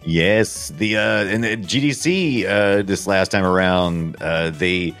see. Yes, in the GDC this last time around,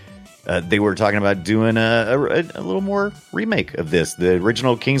 they were talking about doing a little more remake of this. The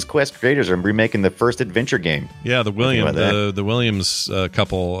original King's Quest creators are remaking the first adventure game. Yeah, the Williams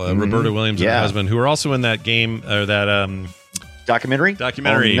couple, Roberta Williams and her husband, who are also in that game or that documentary on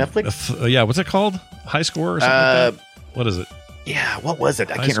Netflix. Yeah, what's it called? High Score or something like that? What is it? Yeah, what was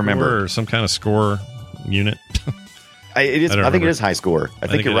it? I High can't remember. Or some kind of score unit. I think it is High Score. I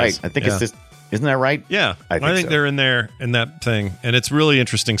think you're right. I think it's just... Isn't that right? Yeah. I think they're in there in that thing. And it's really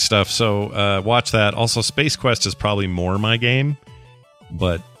interesting stuff. So watch that. Also, Space Quest is probably more my game.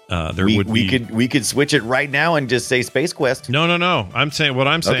 But we could switch it right now and just say Space Quest. No. I'm saying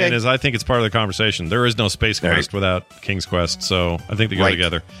is I think it's part of the conversation. There is no Space Quest without King's Quest. So I think they go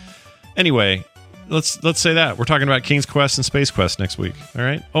together. Anyway... Let's say that. We're talking about King's Quest and Space Quest next week. All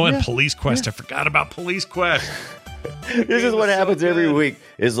right? Oh, and Police Quest. I forgot about Police Quest. This is what happens every week.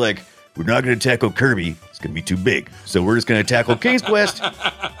 It's like, we're not going to tackle Kirby. It's going to be too big. So we're just going to tackle King's Quest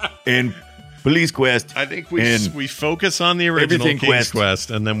and Police Quest. I think we focus on the original King's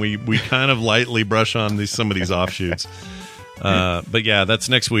Quest, and then we kind of lightly brush on some of these offshoots. But yeah, that's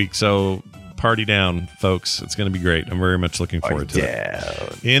next week. So... party down, folks. It's going to be great. I'm very much looking forward to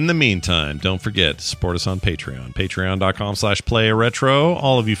it. In the meantime, don't forget to support us on Patreon. Patreon.com/playaretro.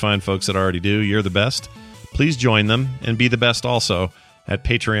 All of you fine folks that already do, you're the best. Please join them and be the best also at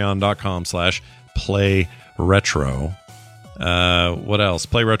Patreon.com/playaretro. Play Retro. What else?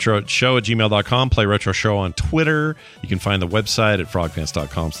 PlayRetroShow@gmail.com. PlayRetroShow on Twitter. You can find the website at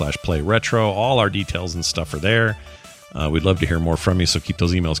frogpants.com/PlayRetro. All our details and stuff are there. We'd love to hear more from you, so keep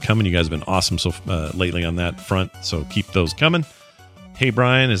those emails coming. You guys have been awesome lately on that front, so keep those coming. Hey,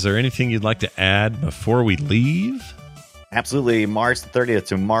 Brian, is there anything you'd like to add before we leave? Absolutely. March the 30th,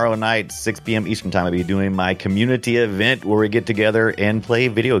 tomorrow night, 6 p.m. Eastern Time, I'll be doing my community event where we get together and play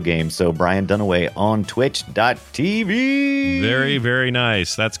video games. So Brian Dunaway on twitch.tv. Very, very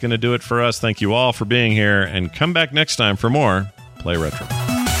nice. That's going to do it for us. Thank you all for being here, and come back next time for more Play Retro.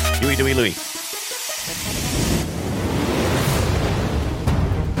 Huey, Dewey, Louie.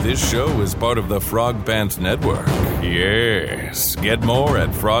 This show is part of the Frog Pants Network. Yes. Get more at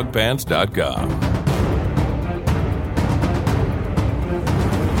frogpants.com.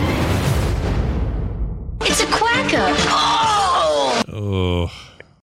 It's a quacker. Oh! Oh.